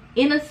like,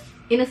 in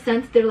a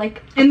sense, they're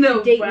like in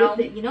the date with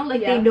it. You know,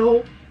 like they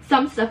know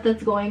some stuff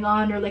that's going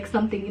on or like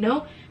something, you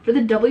know. For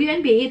the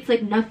WNBA, it's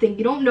like nothing.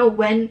 You don't know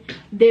when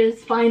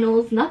there's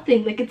finals,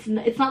 nothing. Like it's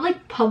not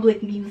like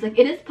public news. Like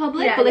it is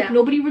public, but like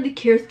nobody really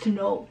cares to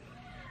know.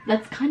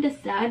 That's kind of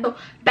sad. So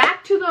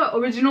back to the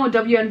original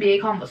WNBA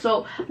combo.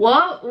 So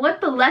what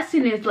the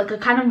lesson is, like a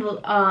kind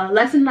of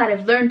lesson that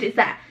I've learned is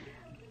that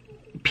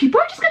people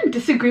are just gonna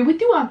disagree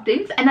with you on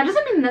things, and that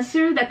doesn't mean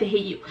necessarily that they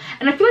hate you.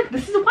 And I feel like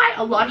this is why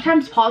a lot of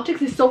times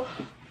politics is so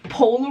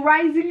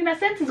polarizing in a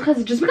sense, is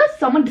because just because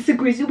someone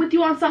disagrees with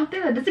you on something,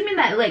 that doesn't mean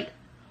that like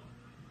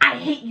I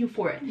hate you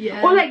for it.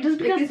 Yeah. Or like just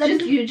because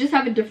like, you just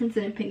have a difference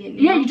in opinion.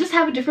 You know? You just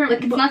have a different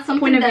like it's not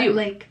something that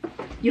like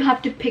you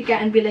have to pick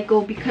at and be like,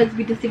 oh, because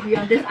we disagree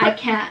on this, I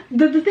can't.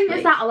 The thing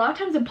is that a lot of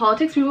times in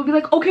politics people will be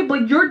like, okay,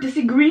 but you're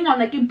disagreeing on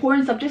like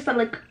important subjects that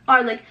like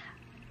are like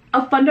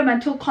a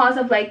fundamental cause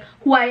of like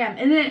who I am.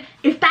 And then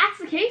if that's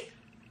the case,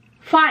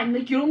 fine,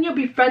 like you don't need to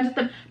be friends with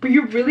them, but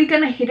you're really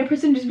gonna hate a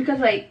person just because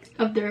like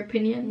of their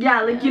opinion.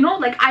 Yeah, like you know,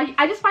 like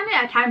I just find it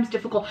at times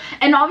difficult.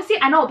 And obviously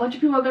I know a bunch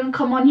of people are gonna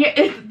come on here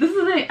if this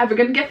isn't ever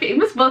gonna get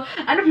famous, but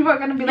I know people are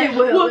gonna be like, they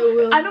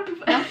will. I know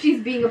people now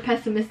she's being a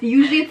pessimist.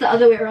 Usually it's the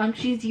other way around.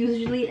 She's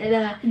usually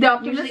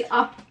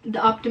the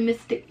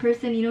optimistic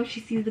person, you know. She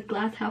sees the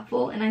glass half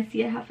full and I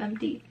see it half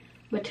empty,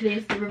 but today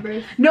it's the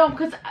reverse. No,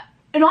 because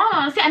in all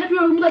honesty, I know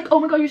people are gonna be like, oh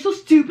my god, you're so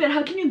stupid,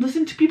 how can you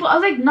listen to people? I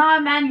was like, nah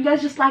man, you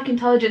guys just lack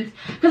intelligence.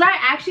 Because I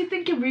actually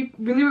think it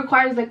really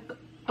requires like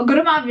a good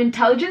amount of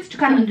intelligence to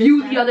kind of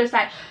view the other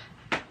side.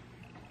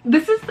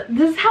 This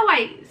is how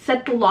I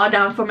set the law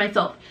down for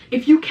myself.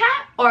 If you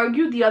can't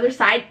argue the other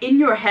side in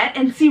your head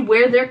and see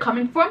where they're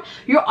coming from,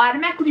 you're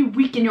automatically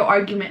weak in your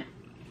argument.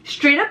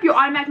 Straight up, you're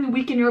automatically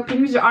weak in your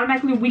opinions, you're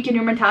automatically weak in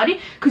your mentality,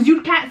 because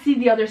you can't see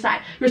the other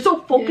side. You're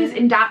so focused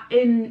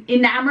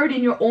enamored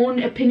in your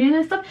own opinion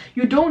and stuff,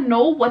 you don't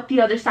know what the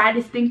other side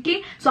is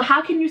thinking. So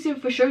how can you say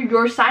for sure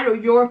your side or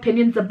your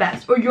opinion's the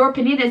best, or your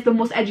opinion is the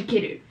most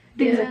educated?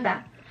 Things like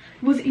that.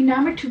 Was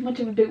enamored too much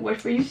of a big word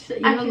for you? You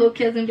know,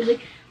 Loki is gonna be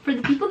like, For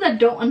the people that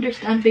don't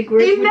understand big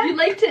words, would you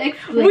like to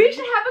explain? We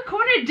should have a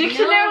corner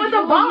dictionary with a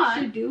What bond.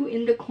 you should do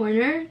in the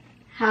corner,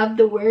 have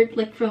the word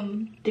like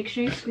from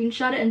dictionary,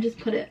 screenshot it, and just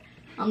put it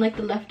on like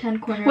the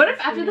left-hand corner. What if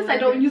after this I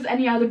don't use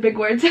any other big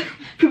words?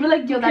 People are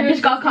like, yo, that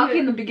bitch got cocky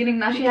in the beginning,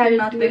 now she had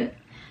nothing.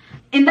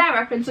 In that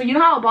reference, so you know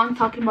how Abon's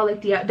talking about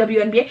like the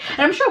WNBA, and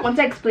I'm sure once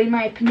I explain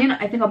my opinion,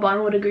 I think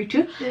Abon would agree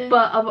too. Yeah.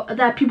 But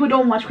that people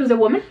don't watch because they're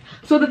women.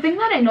 So the thing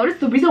that I noticed,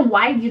 the reason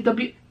why the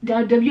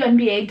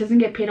WNBA doesn't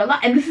get paid a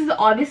lot, and this is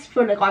obvious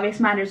for like obvious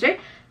matters,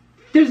 right?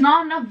 There's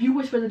not enough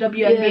viewers for the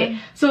WNBA. Yeah.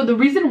 So the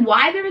reason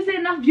why there isn't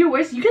enough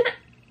viewers, you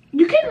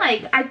can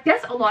like, I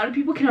guess a lot of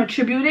people can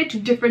attribute it to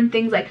different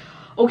things, like,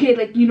 okay,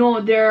 like, you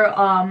know, they're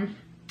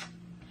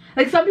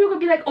like some people could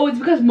be like, oh, it's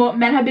because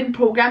men have been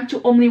programmed to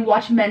only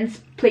watch men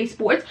play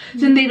sports,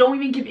 so then they don't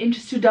even give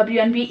interest to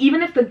WNBA,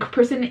 even if the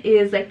person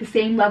is like the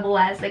same level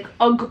as like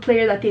a good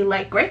player that they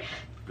like, right?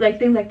 Like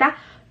things like that.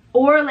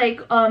 Or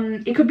like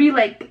it could be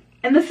like,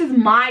 and this is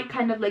my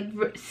kind of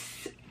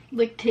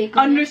like take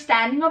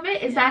understanding of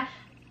it, is that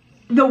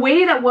the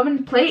way that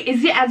women play,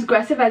 is it as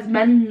aggressive as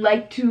men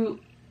like to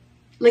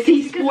like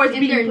see sports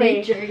being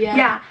played? Nature,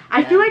 yeah.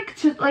 I feel like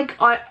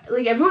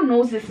like everyone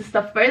knows this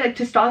stuff, right? Like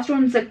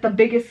testosterone is like the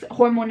biggest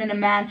hormone in a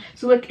man.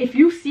 So like if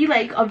you see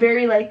like a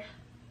very like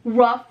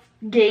rough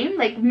game,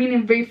 like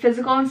meaning very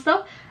physical and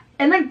stuff,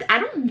 and like I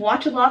don't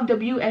watch a lot of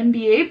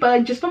WNBA, but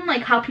like just from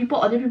like how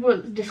other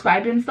people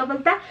describe it and stuff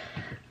like that,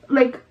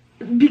 like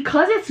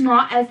because it's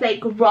not as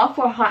like rough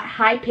or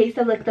high paced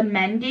as like the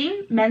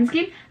men's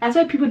game, that's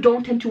why people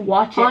don't tend to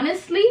watch it.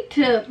 Honestly,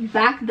 to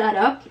back that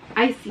up,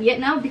 I see it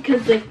now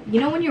because like, you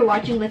know, when you're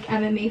watching like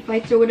MMA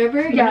fights or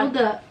whatever, you know,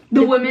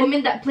 the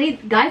women that play,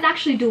 guys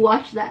actually do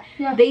watch that.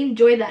 Yeah. They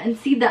enjoy that and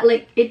see that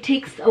like it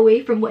takes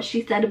away from what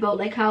she said about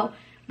like how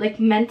like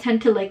men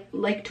tend to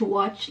like to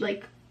watch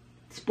like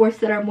sports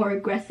that are more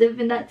aggressive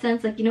in that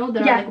sense, like, you know,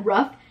 that are like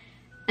rough.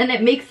 And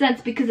it makes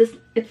sense because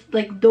it's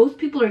like those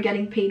people are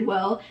getting paid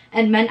well,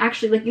 and men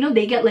actually, like, you know,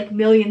 they get like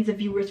millions of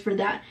viewers for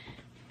that.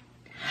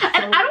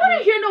 And so, I don't want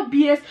to hear no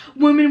BS,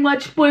 women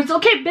watch sports.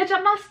 Okay, bitch,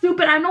 I'm not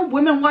stupid. I know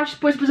women watch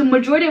sports, but the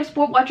majority of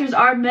sport watchers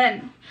are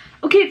men.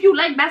 Okay, if you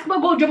like basketball,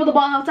 go dribble the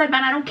ball outside,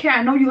 man. I don't care.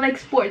 I know you like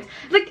sports.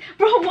 Like,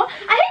 bro, what?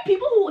 I hate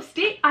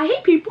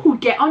people who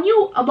get on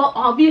you about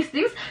obvious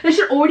things that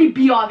should already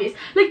be obvious.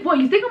 Like, what,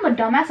 you think I'm a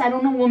dumbass? I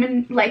don't know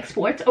women like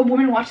sports or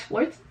women watch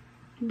sports?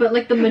 But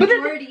like the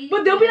majority,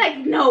 but they'll be like,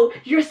 no,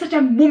 you're such a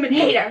woman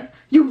hater.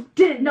 You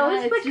didn't know.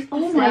 It's like,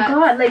 oh my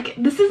god, like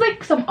this is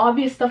like some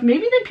obvious stuff.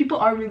 Maybe then people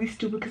are really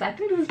stupid because I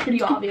think this is pretty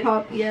obvious.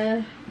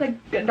 Yeah.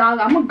 Like, dog,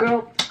 I'm a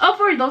girl. Oh,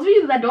 for those of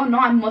you that don't know,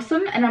 I'm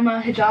Muslim and I'm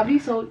a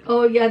hijabi. So.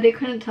 Oh yeah, they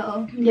couldn't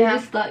tell. They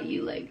just thought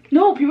you like.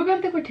 No, people are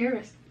gonna think we're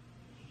terrorists.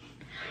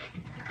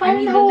 I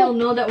mean, then they'll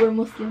know that we're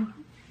Muslim.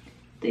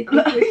 They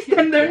think we're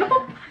then they're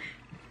not.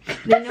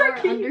 They know our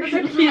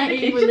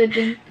underlying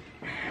religion.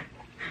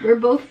 We're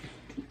both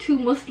two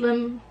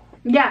Muslim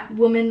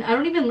women. I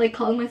don't even like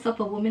calling myself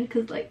a woman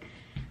because like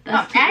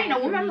that's I ain't no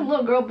woman. I'm a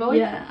little girl, boy.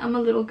 Yeah, I'm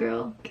a little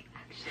girl.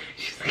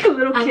 She's like a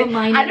little kid. I'm a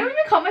minor. I don't even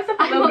call myself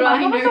a little girl. I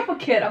call myself a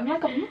kid. I'm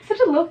like, I'm such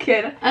a little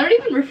kid. I don't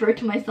even refer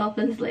to myself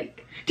as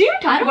like. Do you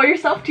talk about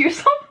yourself to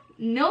yourself?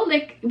 No,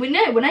 like when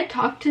I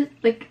talk to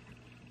like,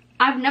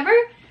 I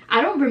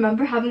don't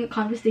remember having a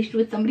conversation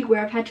with somebody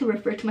where I've had to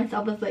refer to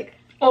myself as like.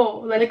 Oh,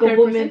 like a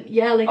woman. Person?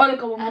 Yeah, like, like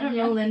a woman. I don't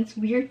know, then it's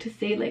weird to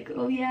say like,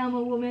 oh yeah, I'm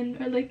a woman,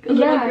 or like a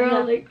little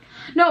girl, like.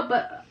 No,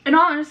 but in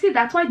all honesty,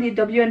 that's why the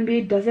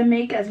WNBA doesn't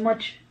make as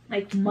much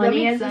like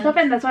money and stuff,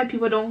 and that's why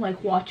people don't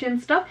like watch it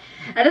and stuff.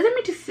 That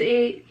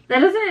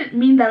doesn't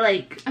mean that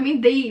like. I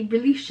mean, they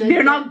really should.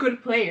 They're not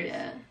good players.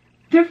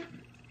 Yeah.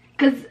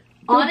 Because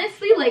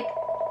honestly, like,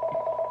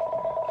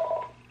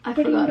 I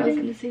forgot what I was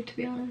gonna say, to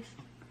be honest.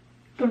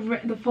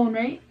 The phone,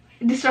 right?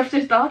 It disrupts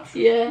your thoughts.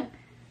 Yeah.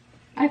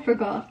 I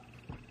forgot.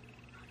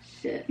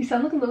 Shit. You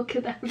sound like a little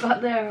kid that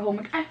forgot their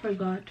homework. I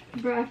forgot.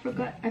 Bro, I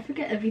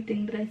forget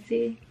everything that I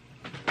say.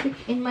 Like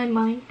in my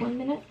mind, 1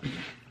 minute.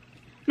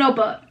 No,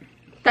 but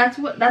that's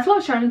what I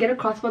was trying to get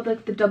across about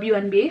like the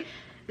WNBA,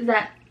 is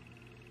that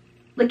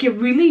like it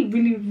really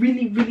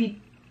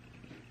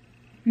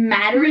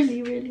matters.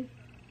 Really.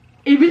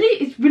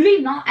 It's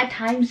really not at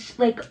times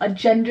like a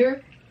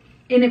gender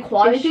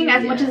inequality thing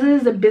as much as it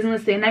is a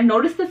business thing. And I've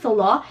noticed this a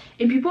lot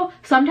in people.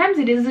 Sometimes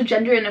it is a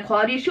gender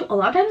inequality issue. A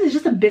lot of times it's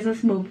just a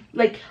business move.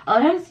 Like a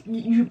lot of times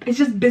it's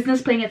just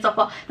business playing itself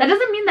out. That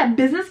doesn't mean that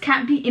business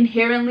can't be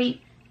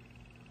inherently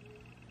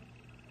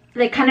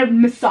like kind of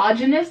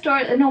misogynist or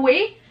in a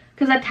way,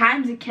 because at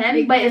times it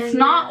can, but it's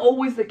not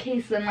always the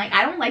case. And like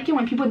I don't like it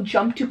when people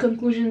jump to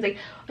conclusions like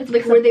it's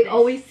like where they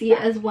always see it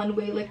as one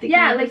way, like they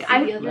and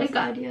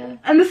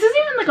this is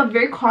even like a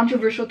very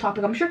controversial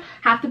topic. I'm sure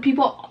half the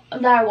people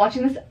that are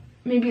watching this,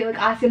 maybe like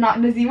Asya, not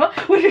Nazima,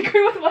 would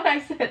agree with what I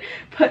said,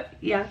 but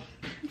yeah.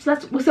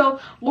 So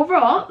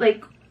overall,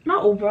 like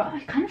not overall,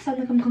 it kind of sounds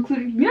like I'm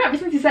concluding. You know, ever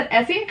since you said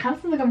essay, it kind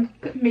of sounds like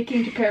I'm making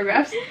into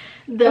paragraphs.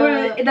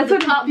 That's the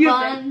top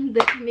bun, the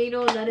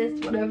tomato,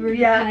 lettuce, whatever.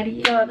 Yeah,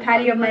 the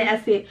patty of my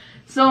essay.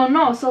 So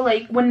no, so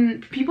like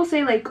when people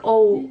say like,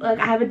 oh, like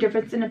I have a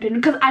difference in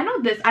opinion, because I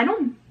know this, I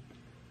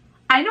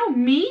know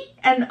me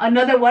and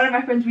another one of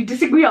my friends, we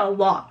disagree a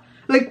lot.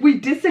 Like we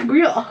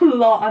disagree a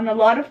lot on a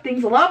lot of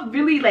things, a lot of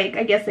really like,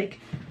 I guess like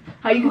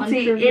how you could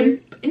say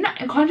not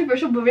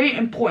controversial but very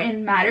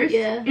important matters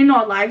in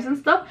our lives and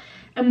stuff.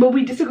 But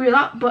we disagree a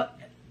lot, but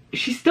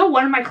she's still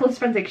one of my close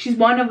friends. Like she's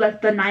one of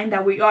like the 9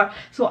 that we are.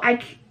 So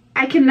I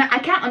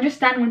can't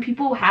understand when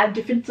people have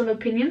difference of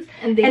opinions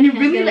and it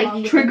really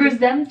like triggers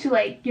them to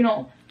like, you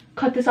know,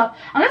 cut this off.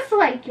 Unless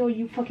like, yo,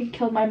 you fucking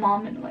killed my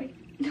mom and like,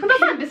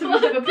 that's not a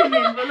difference of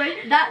opinion, but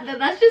like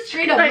that's just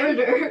straight up like,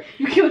 murder.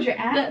 You killed your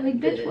aunt, like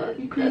bitch, what?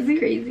 You crazy? That's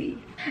crazy.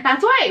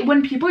 That's why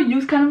when people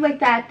use kind of like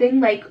that thing,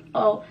 like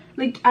oh,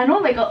 like I know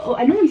like oh,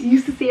 I know we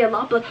used to say a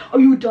lot, but like,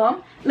 are you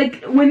dumb?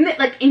 Like when they,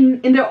 like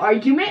in their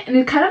argument, and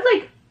it kind of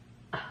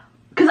like,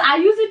 because I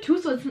use it too,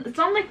 so it's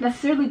not like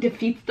necessarily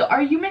defeats the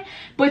argument,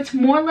 but it's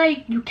more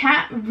like you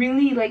can't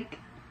really like.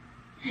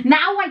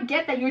 Now I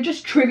get that you're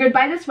just triggered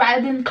by this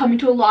rather than coming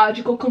to a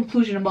logical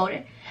conclusion about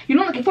it. You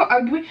know, like if we're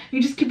arguing,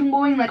 you just keep on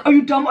going like, are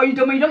you dumb, are you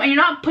dumb, are you dumb? And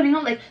you're not putting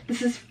out like,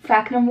 this is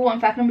fact number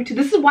 1, fact number 2.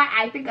 This is why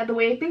I think the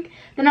way I think.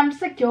 Then I'm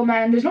just like, yo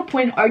man, there's no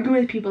point in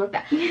arguing with people like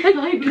that.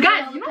 Like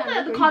guys, you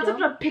know the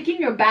concept of picking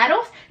your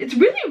battles? It's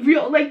really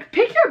real. Like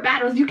pick your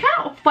battles. You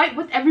can't fight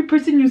with every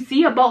person you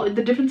see about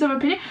the difference of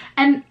opinion.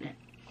 And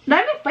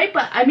not even fight,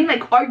 but I mean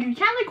like argue. You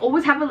can't like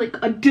always have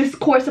a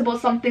discourse about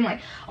something like,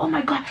 oh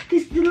my god,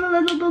 this blah,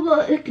 blah, blah, blah.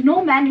 Like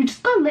no man, you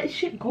just gotta let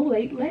shit go,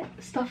 like let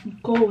stuff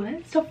go,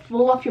 let stuff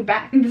fall off your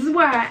back. And this is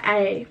where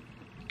I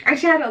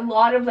actually had a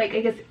lot of like, I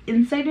guess,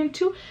 insight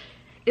into,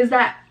 is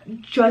that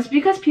just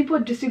because people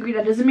disagree,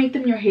 that doesn't make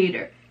them your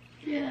hater.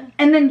 Yeah.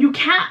 And then you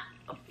can't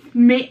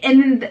make,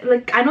 and then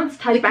like I know this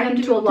ties back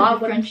into a lot of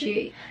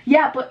differentiate.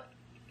 Yeah, but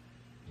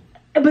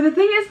the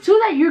thing is too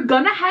that you're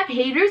gonna have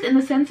haters in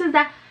the sense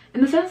that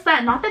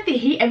not that they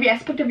hate every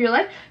aspect of your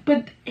life,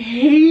 but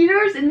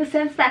haters in the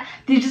sense that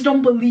they just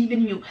don't believe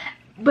in you.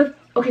 But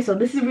okay, so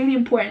this is really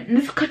important, and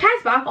this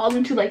ties back all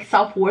into like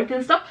self-worth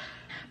and stuff.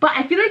 But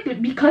I feel like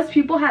that because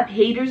people have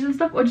haters and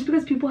stuff, or just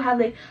because people have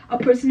like a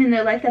person in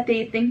their life that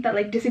they think that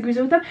like disagrees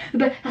with them,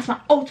 but that's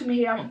my ultimate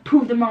hater, I'm gonna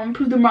prove them wrong,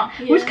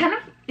 yeah. Which kind of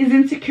is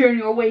insecure in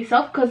your way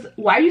self, because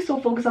why are you so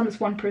focused on this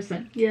one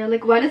person? Yeah,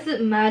 like why does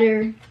it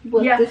matter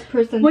what this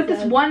person what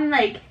this one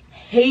like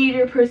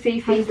hater per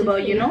se says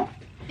about, you know?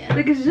 Yeah.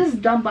 Like it's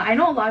just dumb. But I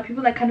know a lot of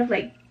people that kind of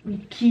like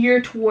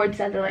gear towards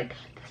that. They're like,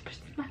 this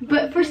person's my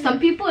but for some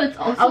people it's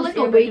also like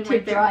a way to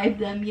drive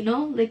them, you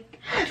know, like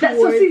that's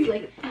towards, so see,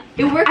 like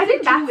it works. I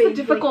think that's the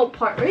difficult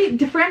part, right?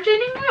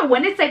 Differentiating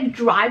when it's like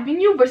driving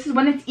you versus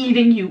when it's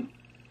eating you.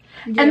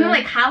 Yeah. And then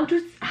like how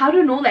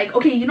to know like,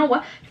 okay, you know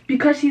what,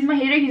 because he's my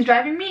hater, he's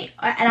driving me,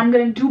 and I'm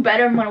gonna do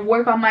better, I'm gonna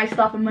work on my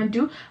stuff, I'm gonna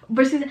do,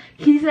 versus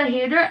he's a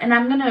hater and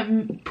I'm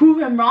gonna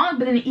prove him wrong,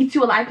 but then it eats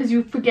you alive because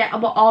you forget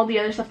about all the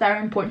other stuff that are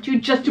important to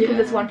you just to prove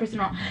this one person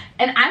wrong.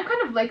 And I'm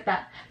kind of like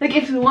that. Like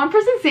if one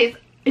person says,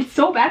 it's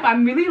so bad, but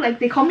I'm really like,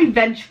 they call me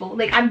vengeful.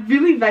 Like I'm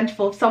really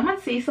vengeful. If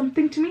someone says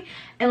something to me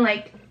and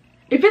like,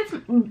 if it's,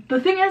 the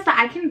thing is that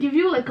I can give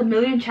you like a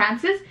million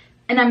chances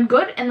and I'm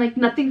good and like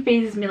nothing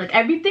phases me. Like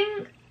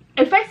everything,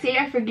 if I say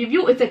I forgive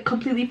you, it's like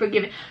completely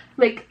forgiven.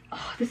 Like,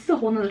 oh, this is a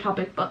whole nother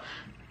topic, but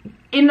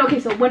okay,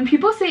 so when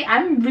people say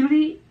I'm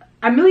really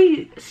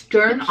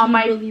stern on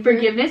my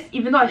forgiveness,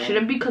 even though I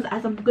shouldn't be, because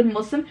as a good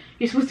Muslim,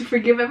 you're supposed to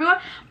forgive everyone.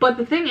 But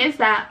the thing is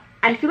that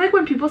I feel like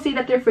when people say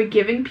that they're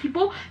forgiving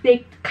people,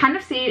 they kind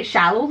of say it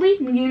shallowly,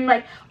 meaning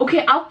like,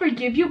 okay, I'll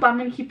forgive you, but I'm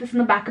gonna keep this in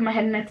the back of my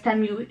head next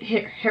time you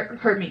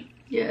hurt me.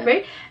 Yeah.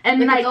 Right?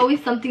 And like it's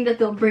always something that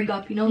they'll bring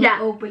up, you know? Yeah.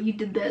 Like, oh, but you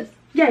did this.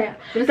 Yeah.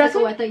 But it's that's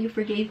like, oh, I thought you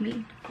forgave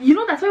me. You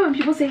know, that's why when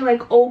people say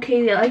like,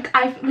 okay, like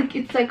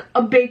it's like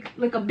a big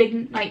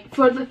night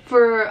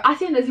for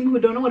Asi and Nazim who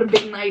don't know what a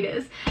big night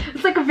is.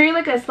 It's like a very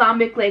like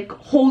Islamic like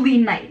holy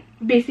night,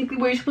 basically,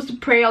 where you're supposed to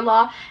pray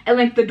Allah, and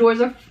like the doors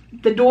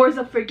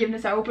of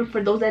forgiveness are open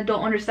for those that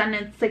don't understand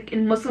it. It's like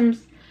in Muslim,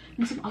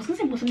 I was gonna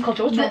say Muslim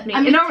culture. What's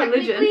happening? In our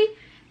religion,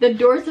 the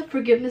doors of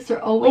forgiveness are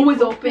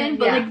always open.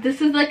 But like this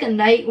is like a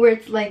night where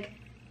it's like,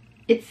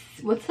 it's,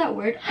 what's that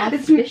word?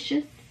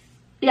 Auspicious.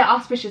 Yeah,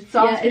 auspicious.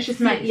 So auspicious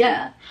nights.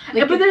 Yeah.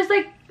 Like, but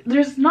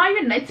there's not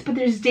even nights, but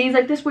there's days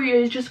like this where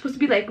you're just supposed to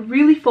be like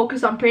really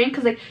focused on praying,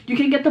 because like you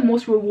can get the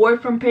most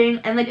reward from praying.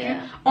 And like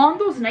on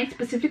those nights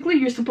specifically,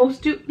 you're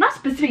supposed to, not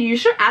specifically, you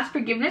should ask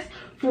forgiveness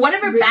for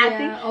whatever bad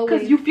thing,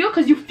 because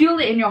you feel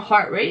it in your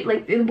heart, right?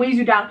 Like it weighs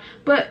you down.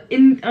 But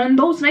on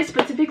those nights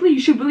specifically,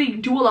 you should really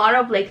do a lot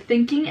of like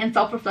thinking and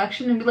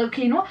self-reflection and be like,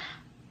 okay, you know what,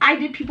 I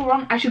did people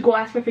wrong, I should go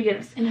ask for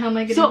forgiveness. And how am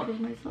I gonna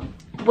improve myself?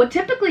 What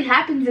typically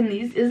happens in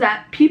these is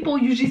that people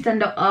usually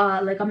send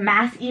like a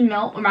mass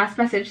email or mass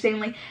message saying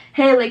like,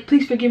 hey, like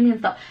please forgive me and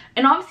stuff.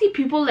 And obviously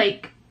people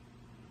like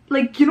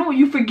you know,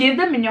 you forgive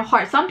them in your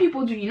heart. Some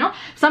people do, you know.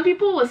 Some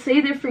people will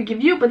say they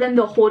forgive you, but then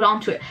they'll hold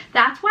on to it.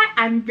 That's why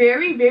I'm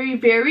very, very,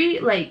 very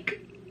like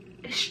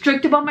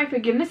strict about my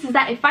forgiveness is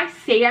that if I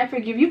say I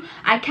forgive you,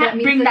 I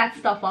can't bring that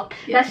stuff up.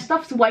 That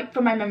stuff's wiped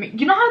from my memory.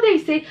 You know how they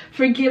say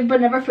forgive but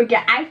never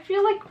forget? I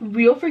feel like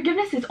real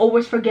forgiveness is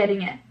always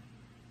forgetting it.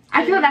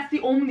 I feel like that's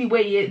the only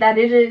way that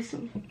it is.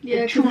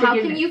 Yeah, because how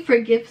can you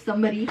forgive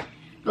somebody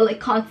but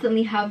like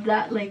constantly have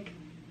that like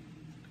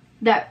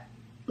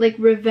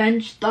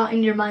revenge thought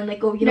in your mind,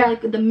 like, oh, you know,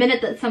 like the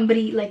minute that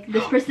somebody, like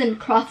this person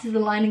crosses the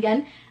line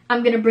again,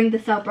 I'm gonna bring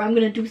this up or I'm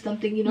gonna do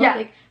something, you know?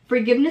 Like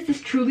forgiveness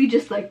is truly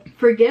just like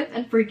forgive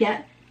and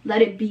forget,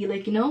 let it be,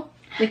 like, you know,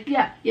 like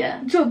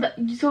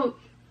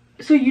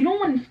so you know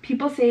when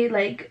people say,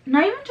 like,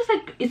 not even just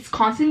like it's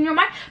constant in your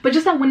mind, but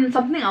just that when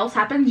something else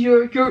happens,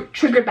 you're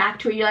triggered back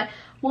to it. You're like,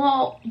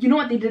 well, you know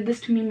what, they did this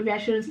to me, maybe I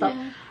shouldn't stop.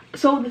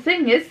 So the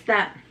thing is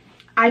that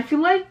I feel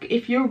like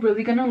if you're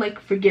really gonna like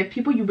forgive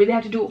people, you really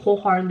have to do it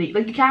wholeheartedly.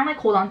 Like, you can't like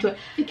hold on to it.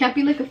 It can't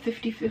be like a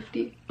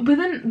 50-50. But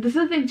then this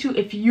is the thing too,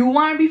 if you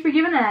want to be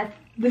forgiven, and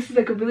this is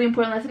like a really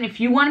important lesson, if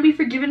you want to be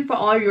forgiven for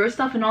all your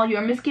stuff and all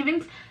your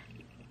misgivings,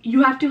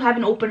 you have to have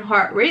an open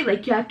heart, right?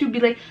 Like, you have to be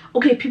like,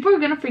 okay, people are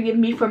gonna forgive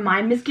me for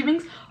my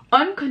misgivings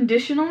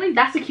unconditionally.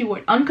 That's the key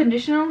word,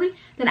 unconditionally.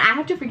 Then I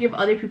have to forgive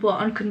other people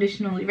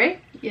unconditionally,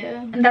 right?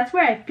 Yeah. And that's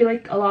where I feel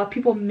like a lot of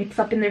people mix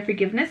up in their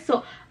forgiveness.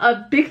 So a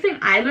big thing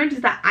I learned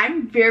is that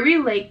I'm very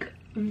like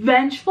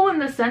vengeful, in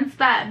the sense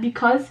that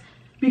because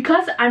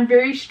I'm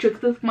very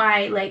strict with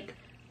my like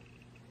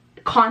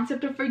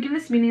concept of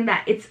forgiveness, meaning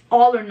that it's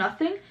all or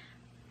nothing,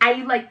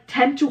 I like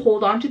tend to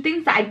hold on to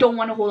things that I don't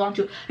want to hold on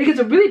to. Like, it's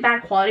a really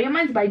bad quality of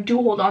mine, but I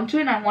do hold on to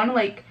it, and I want to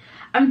like,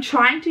 I'm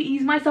trying to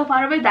ease myself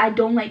out of it, that I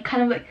don't like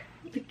kind of like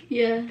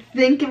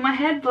think in my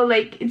head. But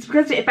like, it's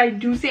because if I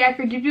do say I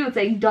forgive you, it's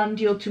like done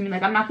deal to me.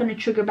 Like, I'm not gonna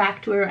trigger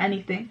back to it or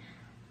anything.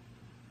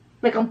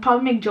 Like, I'll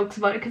probably make jokes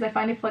about it because I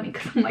find it funny,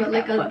 because I'm like, but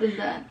like other than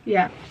that,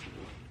 yeah.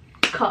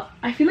 Cut.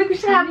 I feel like we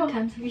should have a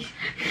times have you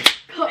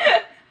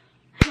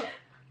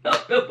I'm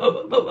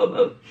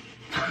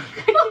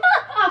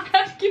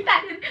gonna keep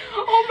that in.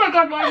 Oh my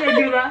god, why did I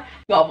do that?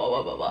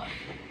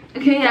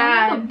 Okay,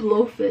 yeah. A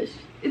blowfish.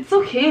 It's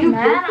okay,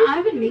 man.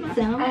 I would make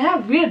sound. I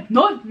have weird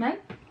noise, man.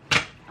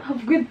 I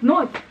have weird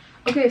noise.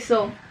 Okay,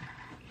 so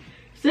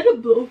is that a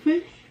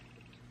blowfish?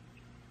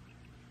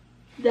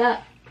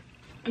 That.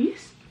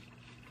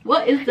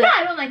 What is that? Yeah,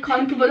 I don't like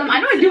calling people dumb. I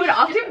know I do it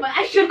often, but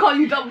I should call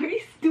you dumb. Are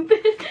you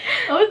stupid?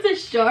 Oh, it's a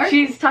shark?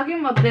 She's talking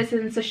about this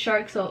and it's a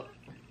shark, so.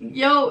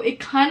 Yo, it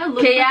kind of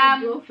looks like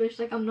a blowfish.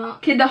 Like, I'm not.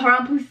 Okay, the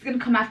Haram police is gonna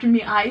come after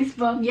me, eyes,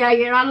 but. Yeah,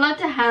 you're not allowed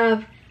to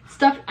have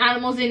stuffed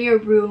animals in your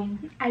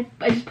room. I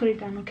just put it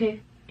down, okay?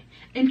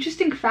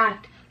 Interesting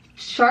fact.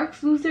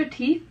 Sharks lose their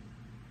teeth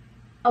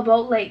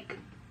about like,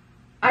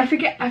 I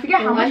forget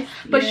how much,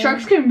 but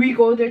sharks can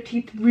regrow their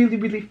teeth really,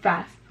 really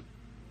fast.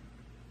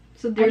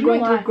 So they're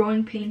going through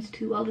growing pains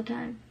too all the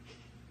time.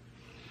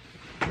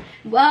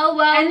 Well,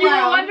 and you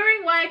were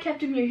wondering why I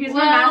kept him here. Here's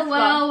my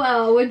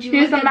mascot. Would you?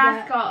 Here's the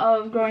mascot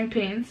of Growing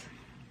Pains.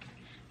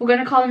 We're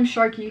gonna call him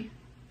Sharky.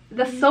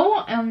 That's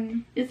so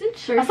Isn't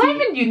Sharky? That's not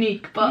even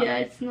unique, but yeah,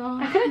 it's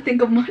not. I couldn't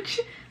think of much.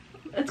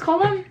 Let's call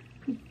him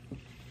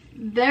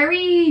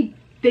very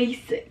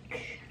basic.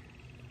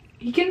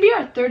 He can be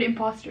our third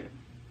imposter.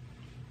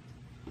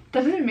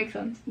 That doesn't make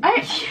sense. What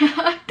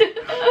the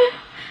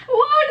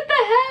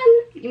hell?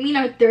 You mean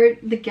our third,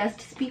 the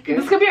guest speaker?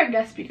 This could be our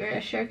guest speaker, yeah,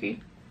 Sharky.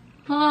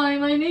 Hi,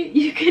 my name.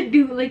 You could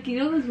do like, you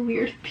know, those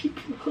weird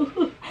people.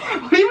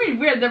 What do you mean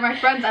weird? They're my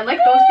friends. I like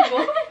those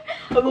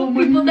people.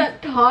 People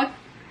that talk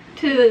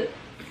to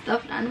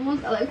stuffed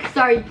animals. Like,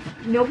 sorry,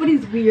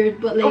 nobody's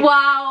weird, but like.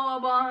 Wow,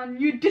 Aban,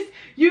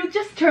 you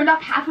just turned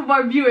off half of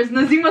our viewers.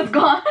 Nazima's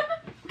gone.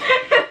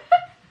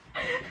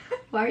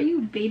 Why are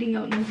you baiting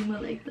out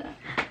Nazima like that?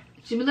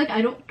 She'd be like,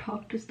 I don't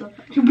talk to stuffed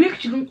animals. She'll be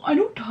like, I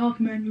don't talk,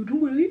 man. You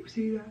don't really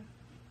say that.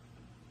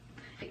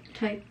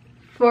 Type.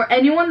 For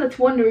anyone that's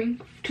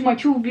wondering, to my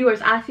two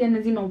viewers, Asia and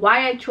Nazima,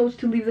 why I chose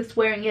to leave the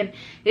swearing in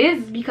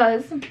is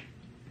because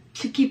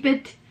to keep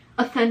it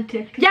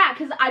authentic. Yeah,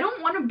 because I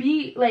don't want to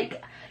be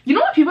like, you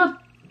know when people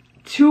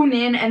tune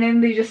in and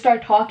then they just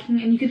start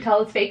talking and you can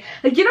tell it's fake.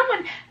 Like, you know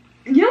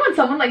when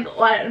someone like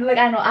I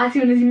don't know,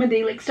 Asia and Nazima,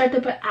 they like start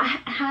to put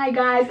hi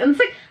guys, and it's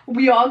like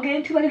we all get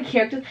into like a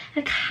character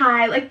like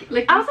hi, like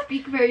I was like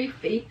speak very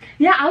fake.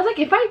 Yeah, I was like,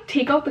 if I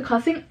take out the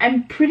cussing,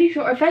 I'm pretty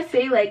sure if I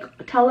say like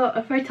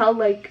if I tell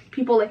like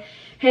people like,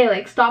 hey,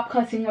 like stop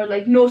cussing or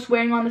like no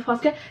swearing on this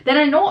podcast, then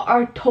I know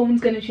our tone's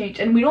gonna change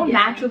and we don't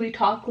naturally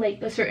talk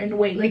like a certain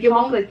way. Like, it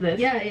talk like this.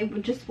 Yeah, it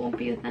just won't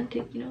be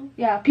authentic, you know.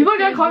 Yeah, people are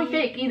gonna call me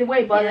fake either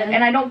way, but like,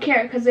 and I don't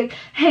care because like,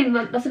 hey,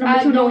 that's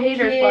number two, no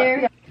haters.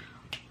 But, yeah.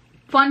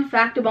 Fun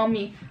fact about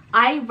me,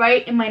 I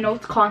write in my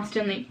notes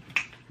constantly.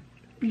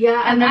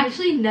 Yeah, I've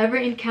actually never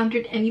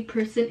encountered any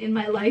person in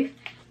my life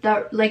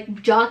that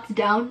like jots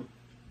down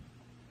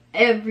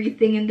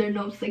everything in their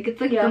notes. Like,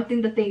 it's like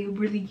something that they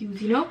really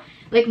use, you know.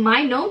 Like,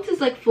 my notes is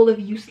like full of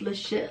useless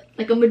shit.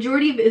 Like, a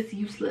majority of it is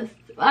useless.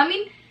 I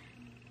mean,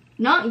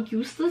 not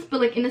useless,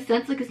 but like in a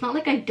sense, like it's not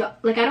like I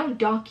don't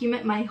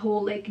document my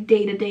whole like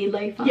day-to-day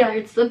life on there.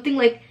 It's something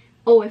like,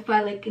 oh, if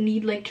I like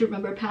need like to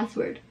remember a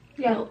password,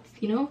 notes,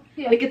 you know?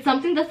 Yeah. Like it's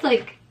something that's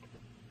like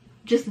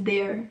just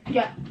there.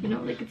 Yeah. You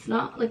know, like it's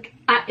not like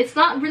it's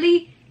not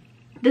really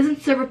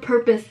doesn't serve a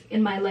purpose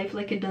in my life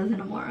like it does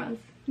in Amara's.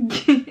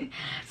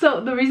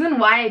 So the reason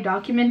why I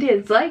document it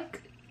is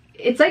like,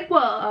 it's like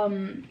what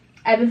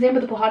I've been saying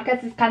with the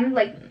podcast. It's kind of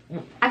like,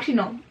 actually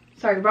no,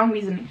 sorry, wrong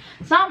reasoning.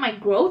 It's not my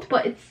growth,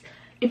 but it's,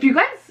 if you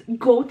guys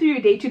go through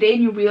your day-to-day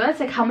and you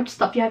realize like how much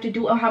stuff you have to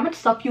do or how much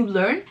stuff you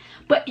learn,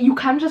 but you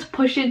kind of just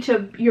push it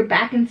into your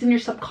back and it's in your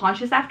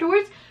subconscious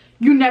afterwards,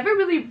 you never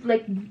really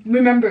like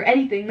remember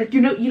anything. Like, you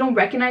know, you don't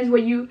recognize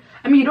what you,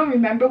 I mean, you don't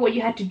remember what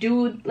you had to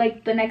do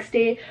like the next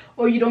day,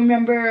 or you don't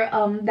remember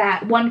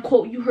that one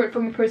quote you heard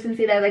from a person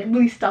say that like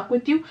really stuck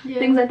with you. Yeah.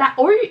 Things like that.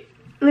 Or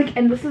like,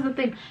 and this is the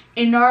thing,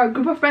 in our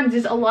group of friends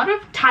there's a lot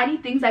of tiny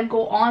things that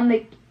go on,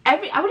 like I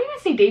wouldn't even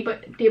say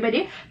day by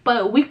day,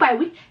 but week by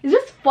week. It's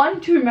just fun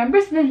to remember.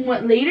 So then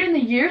what, later in the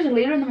years or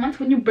later in the months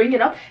when you bring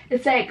it up,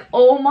 it's like,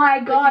 oh my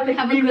god, like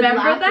you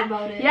remember that?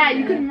 About it. Yeah,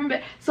 you can remember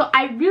it. So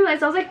I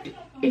realized, I was like,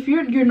 if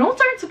your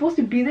notes aren't supposed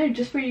to be there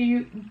just for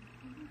you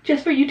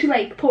to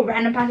like put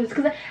random passages,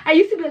 because I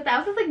used to be like that. I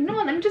was just like, no,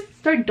 let me just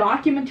start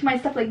documenting my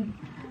stuff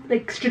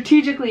like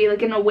strategically,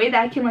 like in a way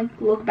that I can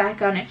like look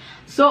back on it.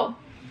 So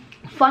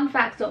fun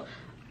fact, so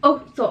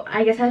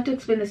I guess I have to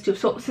explain this too.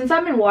 So since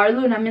I'm in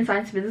Waterloo and I'm in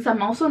science physics,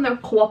 I'm also in their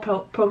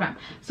co-op program.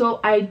 So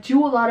I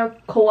do a lot of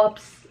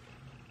co-ops.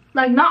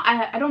 Like, not,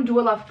 I don't do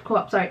a lot of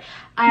co-ops, sorry.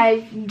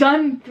 I've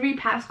done 3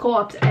 past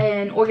co-ops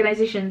and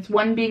organizations,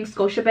 one being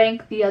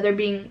Scotiabank, the other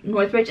being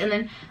Northbridge, and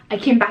then I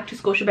came back to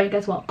Scotiabank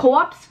as well.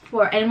 Co-ops,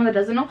 for anyone that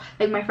doesn't know,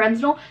 like my friends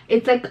know,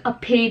 it's like a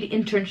paid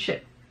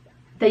internship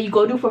that you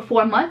go do for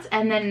 4 months,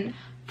 and then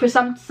for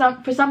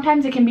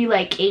sometimes it can be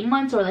like 8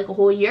 months or like a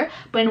whole year.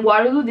 But in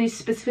Waterloo, they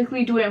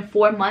specifically do it in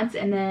 4 months,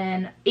 and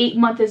then 8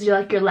 months is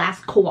your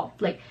last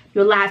co-op, like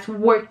your last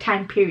work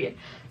time period.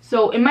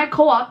 So in my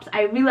co-ops,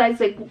 I realized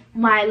like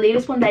my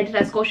latest one that I did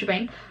at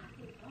Scotiabank,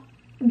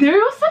 there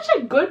was such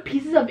a good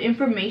pieces of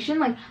information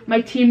like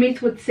my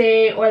teammates would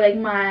say, or like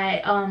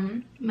my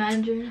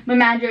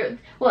manager,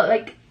 well,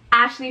 like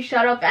Ashley,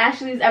 shut up,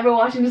 Ashley's ever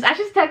watching this.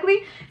 Ashley's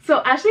technically,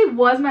 so Ashley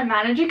was my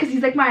manager because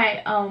he's like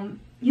my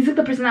he's like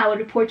the person that I would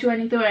report to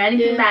anything or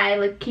anything that I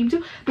like came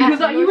to. Because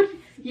he would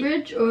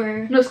Bridge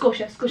or no,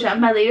 Scotia,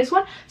 my latest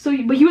one. So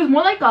but he was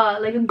more like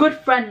a good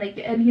friend, like,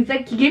 and he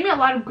gave me a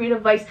lot of great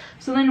advice.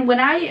 So then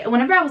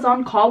whenever I was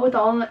on call with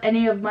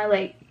any of my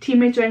like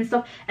teammates or any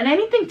stuff, and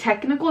anything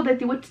technical that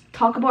they would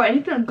talk about, or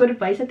anything like good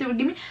advice that they would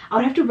give me, I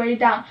would have to write it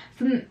down.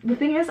 So then the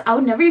thing is, I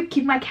would never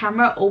keep my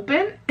camera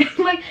open.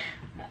 Like,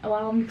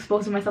 well, I'm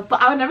exposing myself,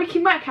 but I would never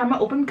keep my camera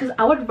open because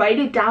I would write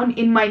it down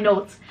in my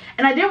notes,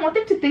 and I didn't want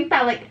them to think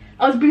that like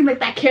I was being like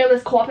that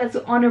careless co-op that's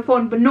on her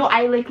phone. But no,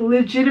 I like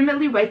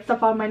legitimately write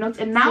stuff on my notes.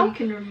 And now, so you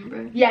can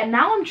remember. Yeah,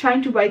 now I'm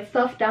trying to write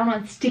stuff down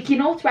on sticky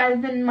notes rather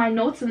than my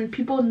notes, and then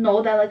people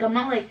know that like I'm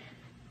not like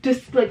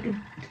just like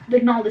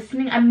not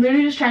listening. I'm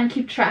literally just trying to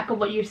keep track of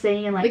what you're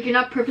saying, and like you're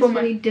not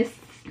purposefully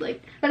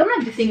like I'm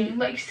not dissing,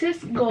 like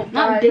sis go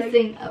not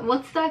dissing, like,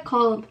 what's that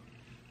called?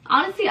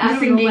 Honestly, I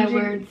don't know my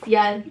words.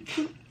 Yeah.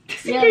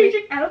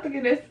 Disengaging. I don't think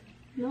it is.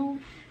 No,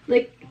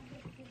 like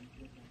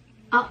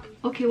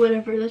okay,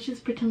 whatever, let's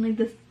just pretend like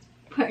this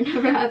part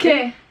never happened.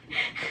 Okay.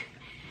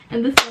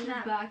 And the sun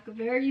is back,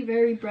 very,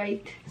 very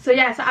bright. So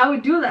yeah, so I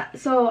would do that,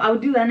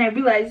 and I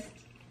realized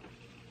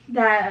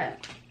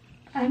that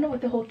I don't know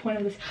what the whole point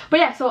of this, but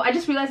yeah, so I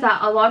just realized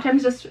that a lot of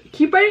times just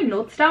keep writing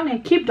notes down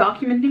and keep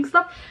documenting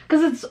stuff,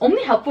 because it's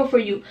only helpful for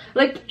you.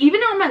 Like,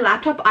 even on my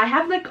laptop, I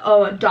have like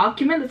a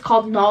document that's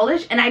called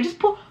knowledge, and I just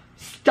put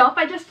stuff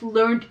I just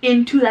learned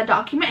into that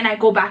document, and I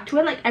go back to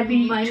it like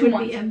every 2 months. Mine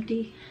would be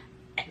empty.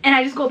 And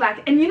I just go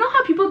back. And you know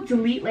how people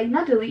delete, like,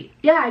 not delete,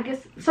 yeah, I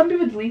guess some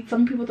people delete,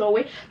 some people throw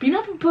away, but you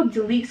know how people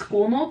delete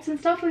school notes and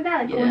stuff like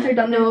that, like once they're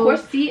done their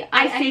course? See,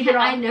 I save it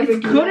all. I never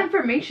do good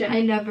information.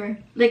 I never,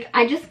 like,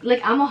 I just,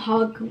 like, I'm a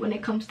hog when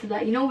it comes to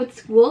that, you know, with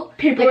school,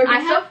 paperwork, like,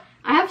 and stuff.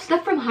 I have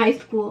stuff from high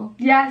school.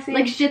 Yeah, same.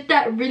 Like, shit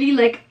that really,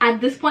 like, at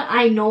this point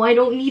I know I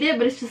don't need it,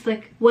 but it's just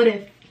like, what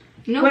if,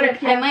 you know, what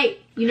if, I might.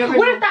 You never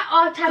what know. if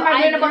that time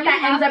I learned about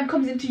that enzyme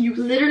comes into use?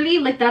 Literally,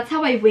 like, that's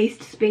how I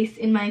waste space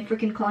in my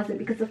freaking closet,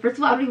 because first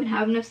of all, I don't even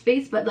have enough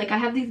space, but like I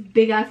have these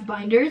big ass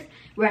binders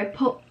where I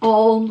put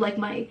all like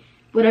my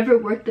whatever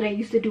work that I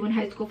used to do in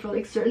high school for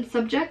like certain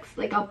subjects,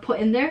 like I'll put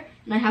in there,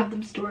 and I have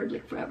them stored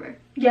like forever.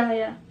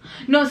 Yeah.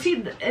 No,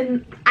 see,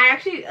 and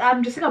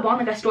I'm just like a bomb,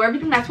 like I store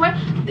everything. That's why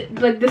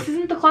like this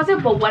isn't the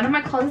closet, but one of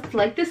my closets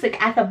like this,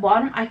 like at the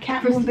bottom, I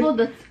can't First of all,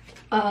 that's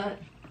a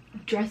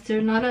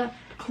dresser, not a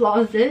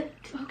closet.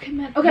 Okay,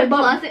 man. Okay, the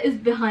closet is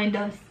behind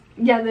us.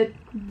 Yeah,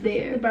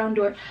 the brown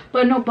door.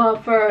 But no,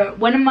 but for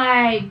one of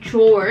my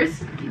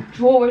drawers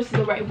is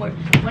the right word.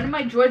 One of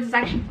my drawers is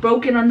actually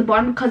broken on the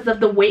bottom because of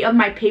the weight of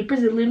my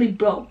papers. It literally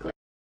broke. Like,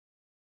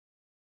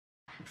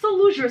 so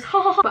losers,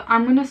 But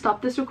I'm gonna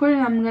stop this recording.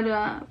 I'm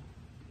gonna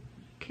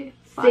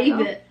save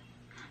it.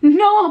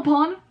 No,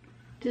 upon.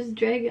 Just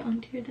drag it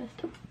onto your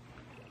desktop.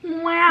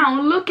 Wow,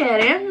 look at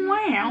it.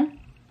 Wow.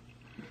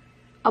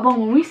 But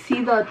when we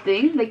see the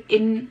thing like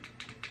in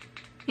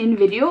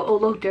video, it'll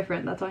look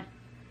different. That's why.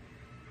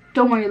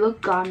 Don't worry, you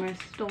look glamorous.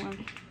 Don't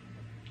worry.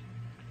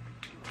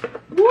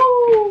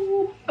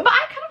 Woo! But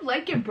I kind of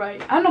like it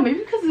bright. I don't know, maybe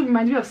because it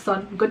reminds me of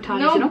sun, good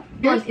times, you know?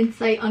 One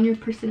insight on your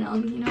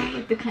personality, you know,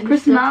 like the kind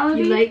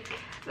personality of stuff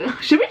you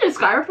like. Should we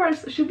describe our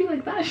person? Should be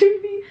like that? Should we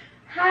be?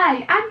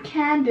 Hi, I'm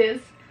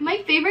Candace.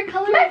 My favorite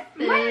color is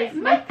this.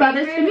 My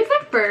brothers. These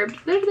are verbs.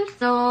 They're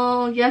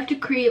so you have to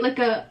create like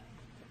a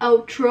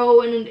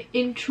outro and an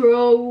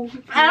intro.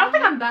 I don't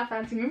think I'm that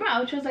fancy. Maybe my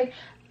outro is like,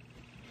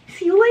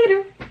 see you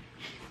later.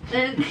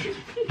 And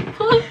see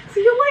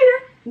you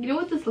later. You know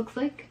what this looks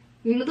like?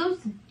 You know those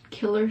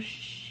killer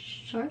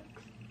sharks?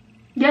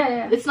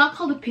 Yeah. It's not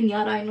called a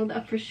piñata, I know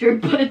that for sure,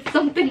 but it's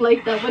something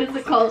like that. What is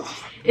it called?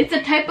 It's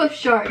a type of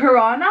shark.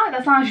 Piranha?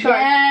 That's not a shark.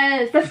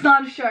 Yes. That's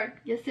not a shark.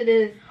 Yes, it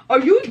is. Are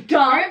you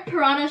dumb? Aren't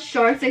piranha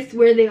sharks? I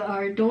swear they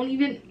are. Don't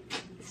even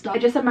stop. I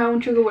just said my own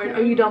trigger word.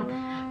 Are you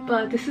dumb?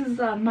 But this is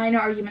a minor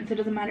argument, so it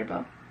doesn't matter,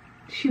 bro.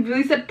 She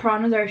really said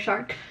piranhas are a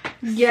shark.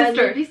 Yeah,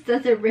 Sister. literally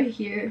says it right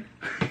here.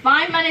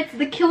 5 minutes,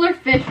 the killer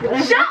fish.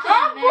 Whatever. Shut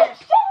up!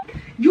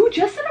 You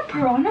just said a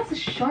piranha's a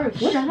shark.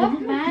 Shut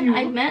up, man.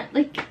 I meant,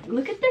 like,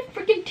 look at their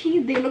freaking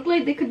teeth. They look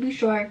like they could be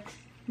sharks.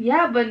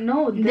 Yeah, but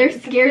no. They're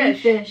scary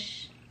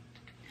fish.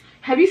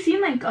 Have you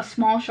seen, like, a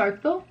small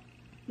shark, though?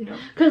 No.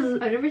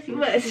 Because I've never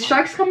seen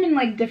sharks come in,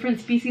 like, different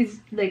species,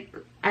 like,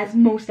 as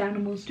most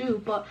animals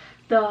do. But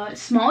the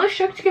smallest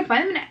sharks, you can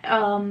find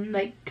them in,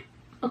 like,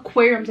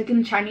 aquariums, like,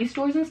 in Chinese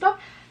stores and stuff.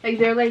 Like,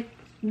 they're, like,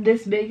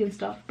 this big and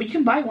stuff. But you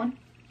can buy one.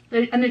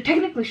 And they're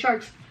technically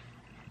sharks.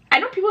 I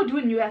know people do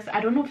it in the US.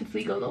 I don't know if it's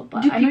legal though,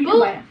 but I know you can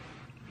buy it.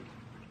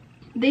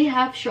 They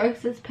have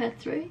sharks as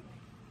pets, right?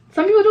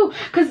 Some people do,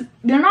 because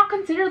they're not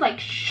considered like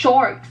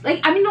sharks. Like,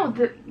 I mean, no,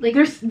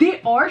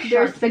 they are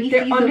sharks. Like,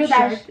 they're under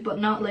that, but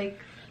not like.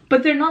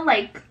 But they're not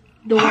like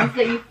the ones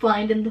that you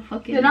find in the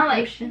fucking. They're not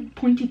ocean. Like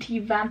pointy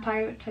teeth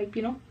vampire type,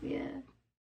 you know? Yeah.